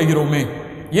பயப்படுகிறோமே.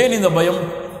 ஏன் இந்த பயம்?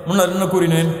 முன்னர் என்ன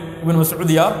கூறினேன்? இப்னு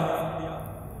மஸ்ஊத்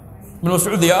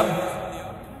யார்?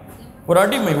 ஒரு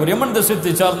அடிமை, ஒரு யமன்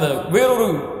தேசத்தை சார்ந்த வேறொரு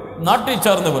நாட்டை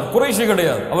சார்ந்தவர், குறைஷி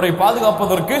கிடையாது. அவரை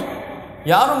பாதுகாப்பதற்கு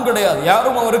யாரும் கிடையாது,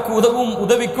 யாரும் அவருக்கு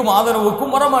உதவிக்கும்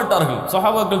ஆதரவுக்கும் வரமாட்டார்கள்.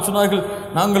 சஹாபாக்கள் சொன்னார்கள்,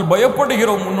 நாங்கள்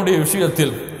பயப்படுகிறோம் உன்னுடைய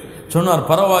விஷயத்தில். சொன்னார்,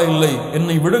 பரவாயில்லை,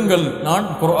 என்னை விடுங்கள், நான்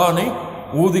குர்ஆனை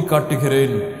ஓதி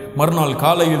காட்டுகிறேன். மறுநாள்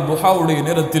காலையில் துஹாவுடைய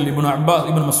நேரத்தில்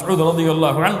இப்னு மஸ்ஊத்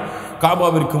ரலியல்லாஹு அன்ஹு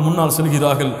காபாவிற்கு முன்னால்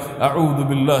செல்கிறார்கள். அஊது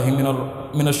பில்லாஹி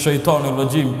மினஷ் ஷைத்தானிர்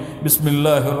ரஜீம்,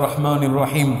 பிஸ்மில்லாஹிர் ரஹ்மானிர்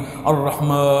ரஹீம், அர்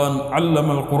ரஹ்மான்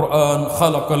அல்லமல் குர்ஆன்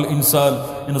ஹலகல் இன்சான்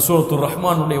என்ற சூரத்துர்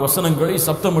ரஹ்மானுடைய வசனங்களை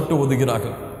சப்தமிட்டு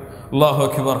ஓதுகிறார்கள். அல்லாஹு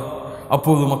அக்பர்.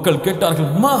 அப்போது மக்கள் கேட்டார்கள்,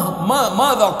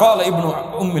 மாதா கால இப்னு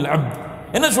உம்மில் அப்த்,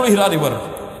 என்ன சொல்கிறார் இவர்?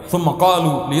 ثم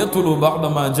قالوا ليتلوا بعد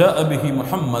ما جاء به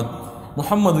محمد,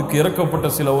 முஹம்மதுக்கு இறக்கப்பட்ட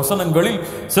சில வசனங்களில்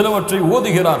சிலவற்றை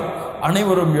ஓதுகிறார்.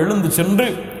 அனைவரும் எழுந்து சென்று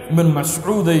இப்னு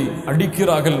மஸ்ஊதை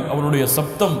அடிக்கிறார்கள். அவருடைய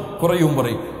சப்தம் குறையும்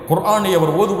வரை, குர்ஆனை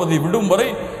அவர் ஓதுவதை விடும் வரை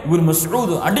இப்னு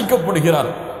மஸ்ஊத் அடிக்கப்படுகிறார்.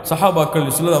 சஹாபாக்கள்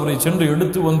சிலர் அவரை சென்று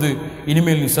எடுத்து வந்து,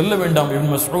 இனிமேல் நீ செல்ல வேண்டாம்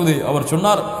இப்னு மஸ்ஊதே. அவர்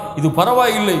சொன்னார், இது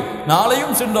பரவாயில்லை,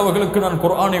 நாளையும் சென்று அவர்களுக்கு நான்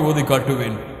குர்ஆனை ஓதி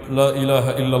காட்டுவேன். லா இலாஹ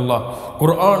இல்லல்லாஹ்.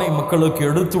 குர்ஆனை மக்களுக்கு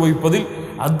எடுத்து வைப்பதில்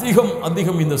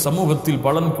அதிகம் இந்த சமூகத்தில்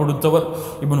பலன் கொடுத்தவர்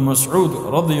இப்னு மஸ்ஊத்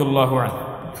ரலியல்லாஹு அன்ஹு.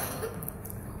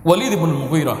 வலீத் இப்னு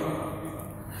முகீரா.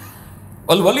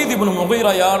 அல் வலீத் இப்னு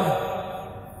முகீரா யார்?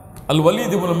 அல்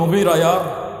வலீத் இப்னு முகீரா யார்?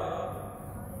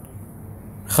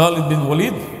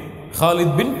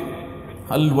 ஹாலித் பின்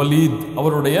அல் வலீத்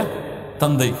அவருடைய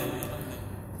தந்தை.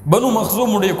 பனு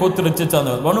மக்சூமுடைய கோத்திரத்தை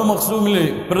சார்ந்தவர். பனு மக்சூமில்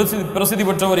பிரசித்தி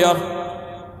பெற்றவர் யார்?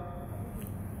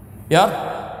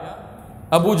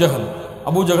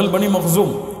 அபூஜஹல் பனி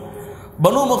மக்சூம்.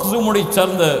 பனு மக்சூமுடைய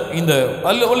சார்ந்த இந்த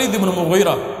அல் வலீத் இப்னு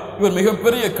முகீரா இவர்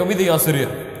மிகப்பெரிய கவிதை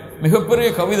ஆசிரியர், மிகப்பெரிய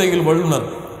கவிதையில் வல்லுனர்.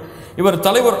 இவர்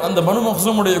தலைவர், அந்த பனு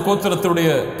மக்சூமுடைய கோத்திரத்துடைய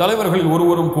தலைவர்களில்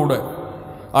ஒருவரும் கூட.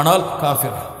 ஆனால்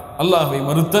காஃபிர், அல்லாஹ்வை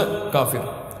மறுத்த காஃபிர்.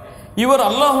 இவர்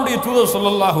அல்லாஹ்வுடைய தூதர்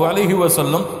ஸல்லல்லாஹு அலைஹி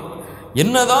வஸல்லம்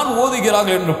என்னதான்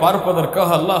ஓதுகிறார்கள் என்று பார்ப்பதற்காக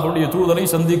அல்லாஹ்வுடைய தூதரை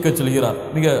சந்திக்க செல்கிறார்.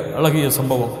 மிக அழகிய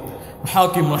சம்பவம்.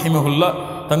 ஹாக்கிம் ரஹிமஹுல்லா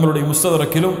தங்களுடைய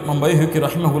முஸ்ததரக்கிலும், பைஹகி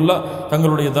ரஹிமஹுல்லா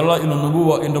தங்களுடைய தலாயிலுன்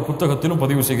நுபுவா என்ற புத்தகத்திலும்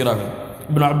பதிவு செய்கிறார்கள்.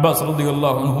 இப்னு அப்பாஸ்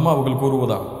ரலியல்லாஹு அன்ஹுமா அவர்கள்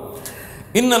கூறுவதாக,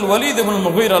 இன்னல் வலீத் இப்னு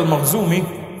முகீரா அல் மக்சூமி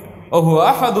வஹுவ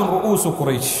அஹது ரூஸ்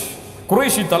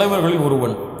குரைஷி தலைவர்களில்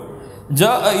ஒருவன்.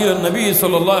 ஜாஅ இலா நபி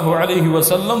ஸல்லல்லாஹு அலைஹி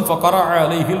வஸல்லம் ஃபகரஅ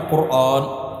அலைஹில் குர்ஆன்.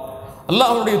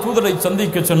 அல்லாஹ்வுடைய தூதரை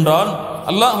சந்திக்க சென்றான்.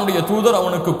 அல்லாஹ்வுடைய தூதர்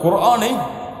அவனுக்கு குர்ஆனை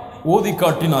ஓதி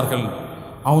காட்டினார்கள்.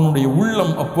 அவனுடைய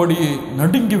உள்ளம் அப்படியே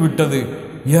நடுங்கி விட்டது.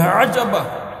 யா அஜப,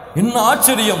 என்ன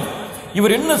ஆச்சரியம்!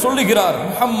 இவர் என்ன சொல்லுகிறார்?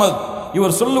 முஹம்மத்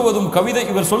இவர் சொல்லுவதும் கவிதை,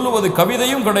 இவர் சொல்லுவது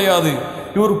கவிதையும் கிடையாது,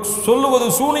 இவர் சொல்லுவது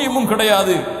சூனியமும்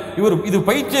கிடையாது, இது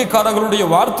பைத்தியக்காரர்களுடைய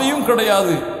வார்த்தையும்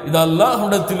கிடையாது, இது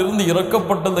அல்லாஹ்விடத்திலிருந்து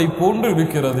இறக்கப்பட்டதை போன்று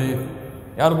இருக்கிறது.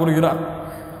 யார் கூறுகிறார்?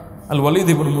 அல்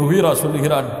வலீத் இப்னு முகீரா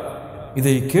சொல்லுகிறான்.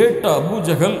 இதை கேட்ட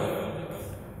அபூஜஹல்,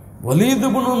 வலீத்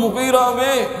இப்னு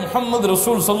முகீராவே முஹம்மது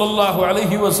ரசூல் ஸல்லல்லாஹு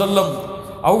அலைஹி வஸல்லம்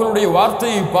அவர்களுடைய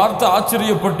வார்த்தையை பார்த்து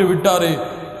ஆச்சரியப்பட்டு விட்டாரே,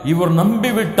 இவர்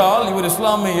நம்பிவிட்டால், இவர்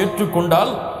இஸ்லாமை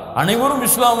ஏற்றுக்கொண்டால் அனைவரும்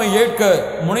இஸ்லாமை ஏற்க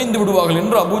முனைந்து விடுவார்கள்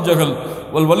என்று அபூஜஹல்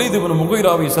வலீத் இப்னு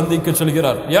முகீராவை சந்திக்க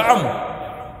செல்கிறார். யாம்,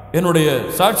 என்னுடைய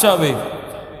சாட்சாவே,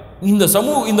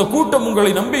 இந்த கூட்டம்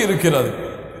உங்களை நம்பி இருக்கிறது.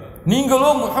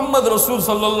 நீங்களோ முஹம்மது ரசூல்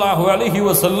ஸல்லல்லாஹு அலைஹி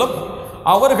வஸல்லம்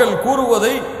அவர்கள்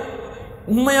கூறுவதை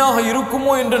உண்மையாக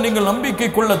இருக்குமோ என்று நீங்கள் நம்பிக்கை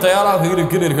கொள்ள தயாராக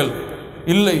இருக்கிறீர்கள்.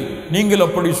 இல்லை, நீங்கள்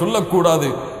அப்படி சொல்லக்கூடாது.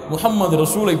 முஹம்மது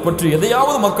ரசூலை பற்றி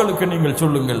எதையாவது மக்களுக்கு நீங்கள்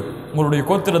சொல்லுங்கள். உங்களுடைய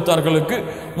கோத்திரத்தார்களுக்கு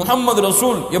முஹம்மது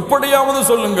ரசூல் எப்படியாவது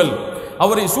சொல்லுங்கள்,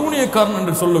 அவரை சூனியக்காரன்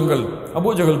என்று சொல்லுங்கள்.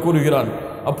 அபூஜஹல் கூறுகிறான்.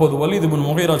 அப்போது வலீத் இப்னு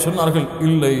முகீரா சொன்னார்கள்,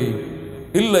 இல்லை,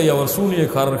 அவர்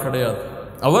சூனியக்காரர்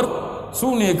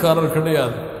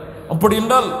கிடையாது. அப்படி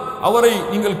என்றால் அவரை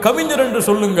நீங்கள் கவிஞர் என்று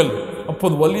சொல்லுங்கள்.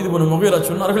 அப்போது வலீத் இப்னு முகீரா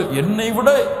சொன்னார்கள், என்னை விட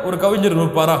ஒரு கவிஞர்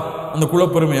இருப்பாரா? அந்த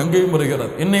குலப்பெருமை அங்கேயும்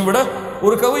வருகிறது. என்னை விட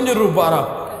ஒரு கவிஞர் இருப்பாரா?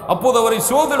 அப்போது அவரை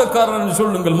சோதிடக்காரர் என்று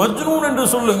சொல்லுங்கள், மஜ்னூன் என்று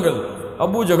சொல்லுங்கள்.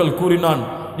 அபூஜஹல் கூறினான்,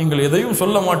 நீங்கள் எதையும்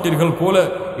சொல்ல மாட்டீர்கள் போல,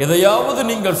 எதையாவது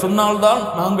நீங்கள் சொன்னால்தான்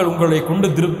நாங்கள் உங்களை கொண்டு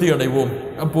திருப்தி அடைவோம்.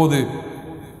 அப்போது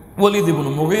வலீத்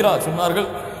இப்னு முகீரா சொன்னார்கள்,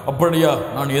 அப்படியா,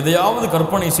 நான் எதையாவது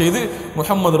கற்பனை செய்து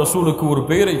முஹம்மது ரசூலுக்கு ஒரு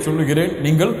பெயரை சொல்லுகிறேன்,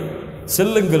 நீங்கள்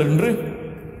செல்லுங்கள் என்று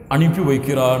அனுப்பி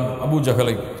வைக்கிறான்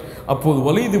அபூஜஹலை. அப்போது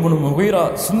வலீத் இப்னு முகீரா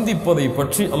சிந்திப்பதை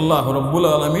பற்றி அல்லாஹ் ரப்புல்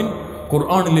ஆலமீன்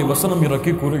குர்ஆனிலே வசனம்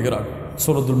இறக்கி கூறுகிறான்.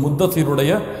 சூரத்துல்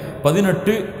முத்தஸிருடைய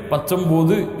 18,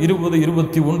 19, 20,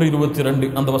 21, 22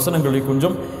 அந்த வசனங்களை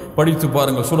கொஞ்சம் படித்து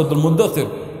பாருங்கள். சூரத்துல்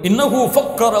முத்தஸிர். இன்னஹு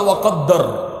ஃபக்கர வ கத்தர்,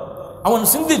 அவன்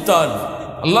சிந்தித்தான்.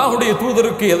 அல்லாஹ்வுடைய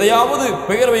தூதருக்கு எதையாவது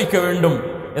பெயர் வைக்க வேண்டும்,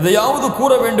 எதையாவது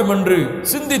கூற வேண்டும் என்று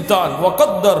சிந்தித்தான். வ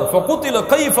கத்தர் ஃபகுதில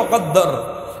கைஃப கத்தர்,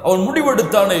 அவன்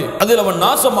முடிவெடுத்தானே அதில் அவன்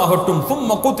நாசமாகட்டும். சும்ம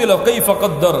குதில கைஃப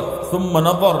கத்தர் சும்ம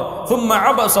நபர் சும்ம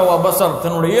அபஸ வ பஸர்,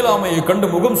 தன்னுடைய இயலாமையை கண்டு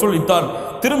முகம் சுளித்தான்,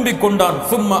 திரும்பிக் கொண்டான்.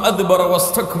 சும்ம அத்பர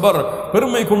வஸ்தக்பர்,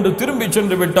 பெருமை கொண்டு திரும்பி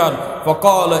சென்று விட்டான்.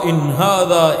 ஃபகால இன்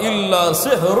ஹாதா இல்லா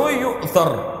சிஹ்ரு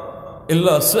யுஸர்,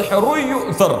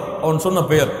 அவன் சொன்ன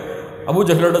பெயர்.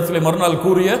 அபூஜஹலிடத்திலே மறுநாள்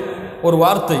கூறிய ஒரு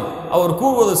வார்த்தை, அவர்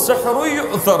கூறுவது சிஹ்ரு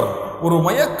யுஸர், ஒரு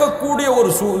மயக்கக்கூடிய ஒரு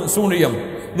சூனியம்,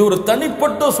 இது ஒரு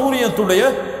தனிப்பட்ட சூனியத்துடைய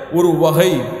ஒரு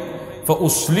வகை.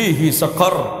 ஃபஉஸ்லீஹி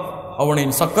ஸகர், அவனை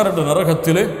சக்கர் என்ற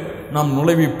நரகத்திலே நாம்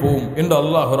நுழைவிப்போம் என்று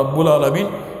அல்லாஹ் ரப்புல் ஆலமீன்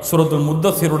சூரத்துல்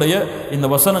முத்தஸிருடைய இந்த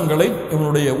வசனங்களை,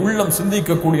 இவனுடைய உள்ளம்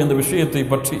சிந்திக்கக்கூடிய அந்த விஷயத்தை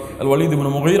பற்றி, அல் வலீத்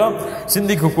இப்னு முகீரா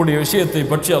சிந்திக்கக்கூடிய விஷயத்தை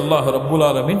பற்றி அல்லாஹ் ரப்புல்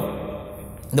ஆலமீன்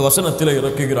இந்த வசனத்திலே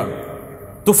இறக்குகிறான்.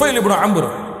 துஃபைல் இப்னு அம்ர்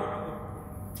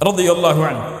ரலியல்லாஹு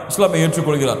அன்ஹு இஸ்லாமை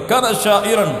ஏற்றுக்கொள்கிறார். கான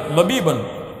ஷாயிரன் லபீபன்,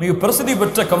 மிக பிரசித்தி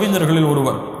பெற்ற கவிஞர்களில்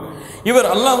ஒருவர். இவர்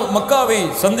அல்லாஹ் மக்காவை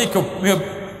சந்திக்க மிக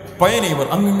பயணி. இவர்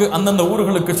அங்கு அந்தந்த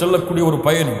ஊர்களுக்கு செல்லக்கூடிய ஒரு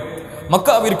பயணி.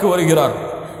 மக்காவிற்கு வருகிறார்.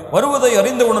 வருவதை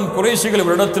அறிந்தவுடன் குறைஷிகள்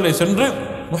இவரிடத்திலே சென்று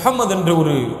முஹம்மது என்ற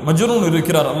ஒரு மஜ்னூன்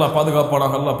இருக்கிறார், அல்லாஹ்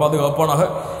பாதுகாப்பானாக, அல்லாஹ் பாதுகாப்பானாக.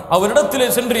 அவரிடத்திலே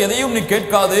சென்று எதையும் நீ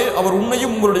கேட்காதே, அவர்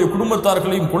உன்னையும் உங்களுடைய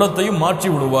குடும்பத்தார்களையும் குலத்தையும் மாற்றி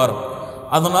விடுவார்.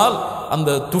 அதனால் அந்த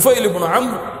துஃபைல் இப்னு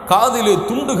அம்ர் காதிலே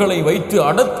துண்டுகளை வைத்து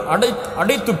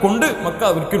அடைத்து கொண்டு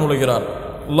மக்காவிற்கு நுழைகிறார்.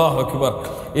 அல்லாஹ் அக்பர்.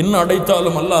 என்ன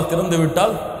அடைத்தாலும் அல்லாஹ் திறந்து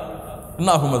விட்டால்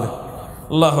என்ன ஆகும்? அது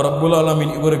அல்லாஹ் ரப்புல்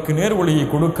ஆலமீன் இவருக்கு நேர்வழியை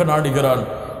கொடுக்க நாடுகிறான்.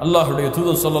 அல்லாஹுடைய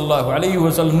தூதர் ஸல்லல்லாஹு அலைஹி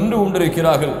வஸல்லம் நின்று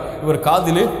கொண்டிருக்கிறார்கள், இவர்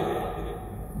காதிலே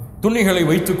துணிகளை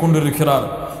வைத்துக் கொண்டிருக்கிறார்.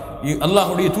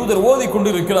 அல்லாஹுடைய தூதர் ஓதி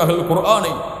கொண்டிருக்கிறார்கள்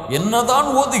குர்ஆனை. என்னதான்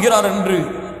ஓதுகிறார் என்று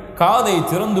காதை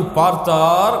திறந்து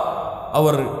பார்த்தார்.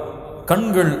 அவர்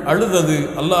கண்கள் அழுதது.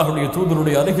 அல்லாஹுடைய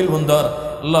தூதருடைய அருகில் வந்தார்.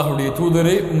 அல்லாஹுடைய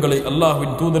தூதரே, உங்களை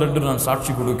அல்லாஹ்வின் தூதர் என்று நான்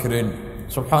சாட்சி கொடுக்கிறேன்.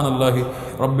 சுப்ஹானல்லாஹி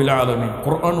ரப்பில் ஆலமீன்.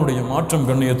 குர்ஆனுடைய மாற்றம்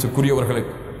கண்ணியத்துக்குரியவர்களே,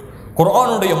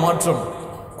 குர்ஆனுடைய மாற்றம்.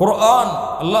 குர்ஆன்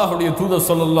அல்லாஹுடைய தூதர்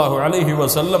ஸல்லல்லாஹு அலைஹி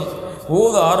வஸல்லம்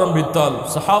ஓத ஆரம்பித்தால்,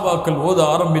 சஹாபாக்கள் ஓத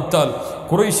ஆரம்பித்தால்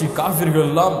குறைஷி காஃபிர்கள்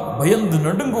எல்லாம் பயந்து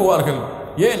நடுங்குவார்கள்.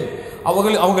 ஏன்?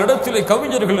 அவங்களிடத்திலே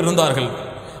கவிஞர்கள் இருந்தார்கள்,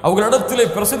 அவர்களிடத்திலே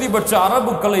பிரசித்தி பெற்ற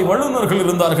அரபு கலை வல்லுநர்கள்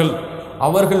இருந்தார்கள்.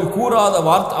 அவர்கள்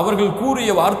கூறிய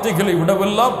வார்த்தைகளை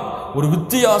விடவெல்லாம் ஒரு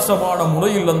வித்தியாசமான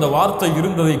முறையில் அந்த வார்த்தை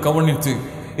இருந்ததை கவனித்து,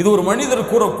 இது ஒரு மனிதர்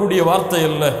கூறக்கூடிய வார்த்தை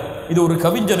அல்ல, இது ஒரு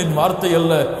கவிஞரின் வார்த்தை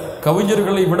அல்ல,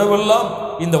 கவிஞர்களை விடவெல்லாம்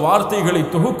இந்த வார்த்தைகளை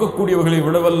தொகுக்கக்கூடியவர்களை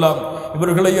விடவெல்லாம்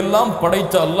இவர்களை எல்லாம்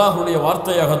படைத்த அல்லாஹுடைய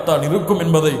வார்த்தையாகத்தான் இருக்கும்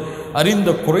என்பதை அறிந்த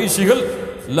குறைஷிகள்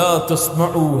லா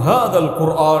தஸ்மஉ ஹாதல்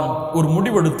குர்ஆன் ஒரு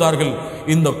முடிவெடுத்தார்கள்,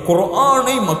 இந்த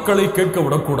குர்ஆனை மக்களை கேட்க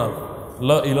விடக்கூடாது.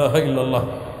 லா இலாஹ இல்லல்லாஹ்.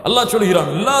 அல்லாஹ் சொல்கிறான்,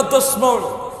 லா தஸ்மஉ,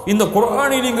 இந்த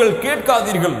குர்ஆனை நீங்கள்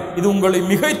கேட்காதீர்கள், இது உங்களை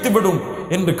மிகைத்துவிடும்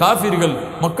என்று காஃபிர்கள்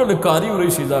மக்களுக்கு அறிவுரை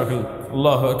செய்தார்கள்.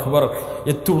 அல்லாஹ் அக்பர்.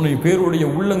 எத்துணை பேருடைய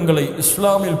உள்ளங்களை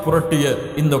இஸ்லாமில் புரட்டிய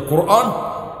இந்த குர்ஆன்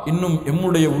இன்னும்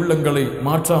எம்முடைய உள்ளங்களை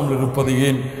மாற்றாமல் இருப்பது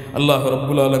ஏன்? அல்லாஹ்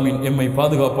ரப்புல் ஆலமீன் எம்மை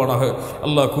பாதுகாப்பானாக.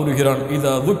 அல்லாஹ் கூறுகிறான்,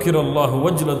 இதா துக்கிரல்லாஹு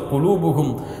வஜ்லத்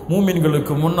குலூபுஹும்,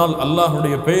 மூமின்களுக்கு முன்னால்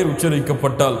அல்லாஹுடைய பெயர்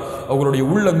உச்சரிக்கப்பட்டால் அவர்களுடைய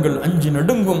உள்ளங்கள் அஞ்சி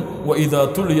நடுங்கும். வ இதா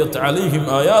துலியத் அலைஹிம்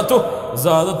ஆயாத்துஹு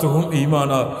ஸாதத்துஹும்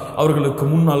ஈமானா, அவர்களுக்கு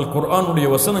முன்னால் குர்ஆனுடைய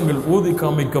வசனங்கள் ஓதி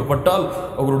காமிக்கப்பட்டால்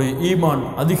அவர்களுடைய ஈமான்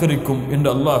அதிகரிக்கும்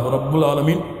என்று அல்லாஹ் ரப்புல்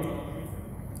ஆலமீன்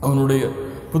அவனுடைய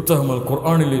புத்தகம் அல்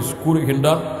குர்ஆனிலே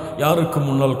கூறுகின்றான். யாருக்கு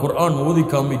முன்னால் குர்ஆன் ஓதி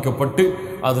காமிக்கப்பட்டு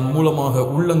அதன் மூலமாக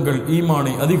உள்ளங்கள்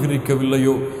ஈமானை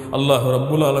அதிகரிக்கவில்லையோ அல்லாஹ்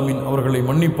ரப்புல் ஆலமீன் அவர்களை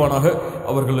மன்னிப்பானாக.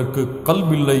 அவர்களுக்கு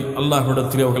கல்வில்லை,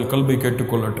 அல்லாஹ்விடத்தில் அவர்கள் கல்வை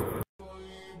கேட்டுக்கொள்ளட்டும்.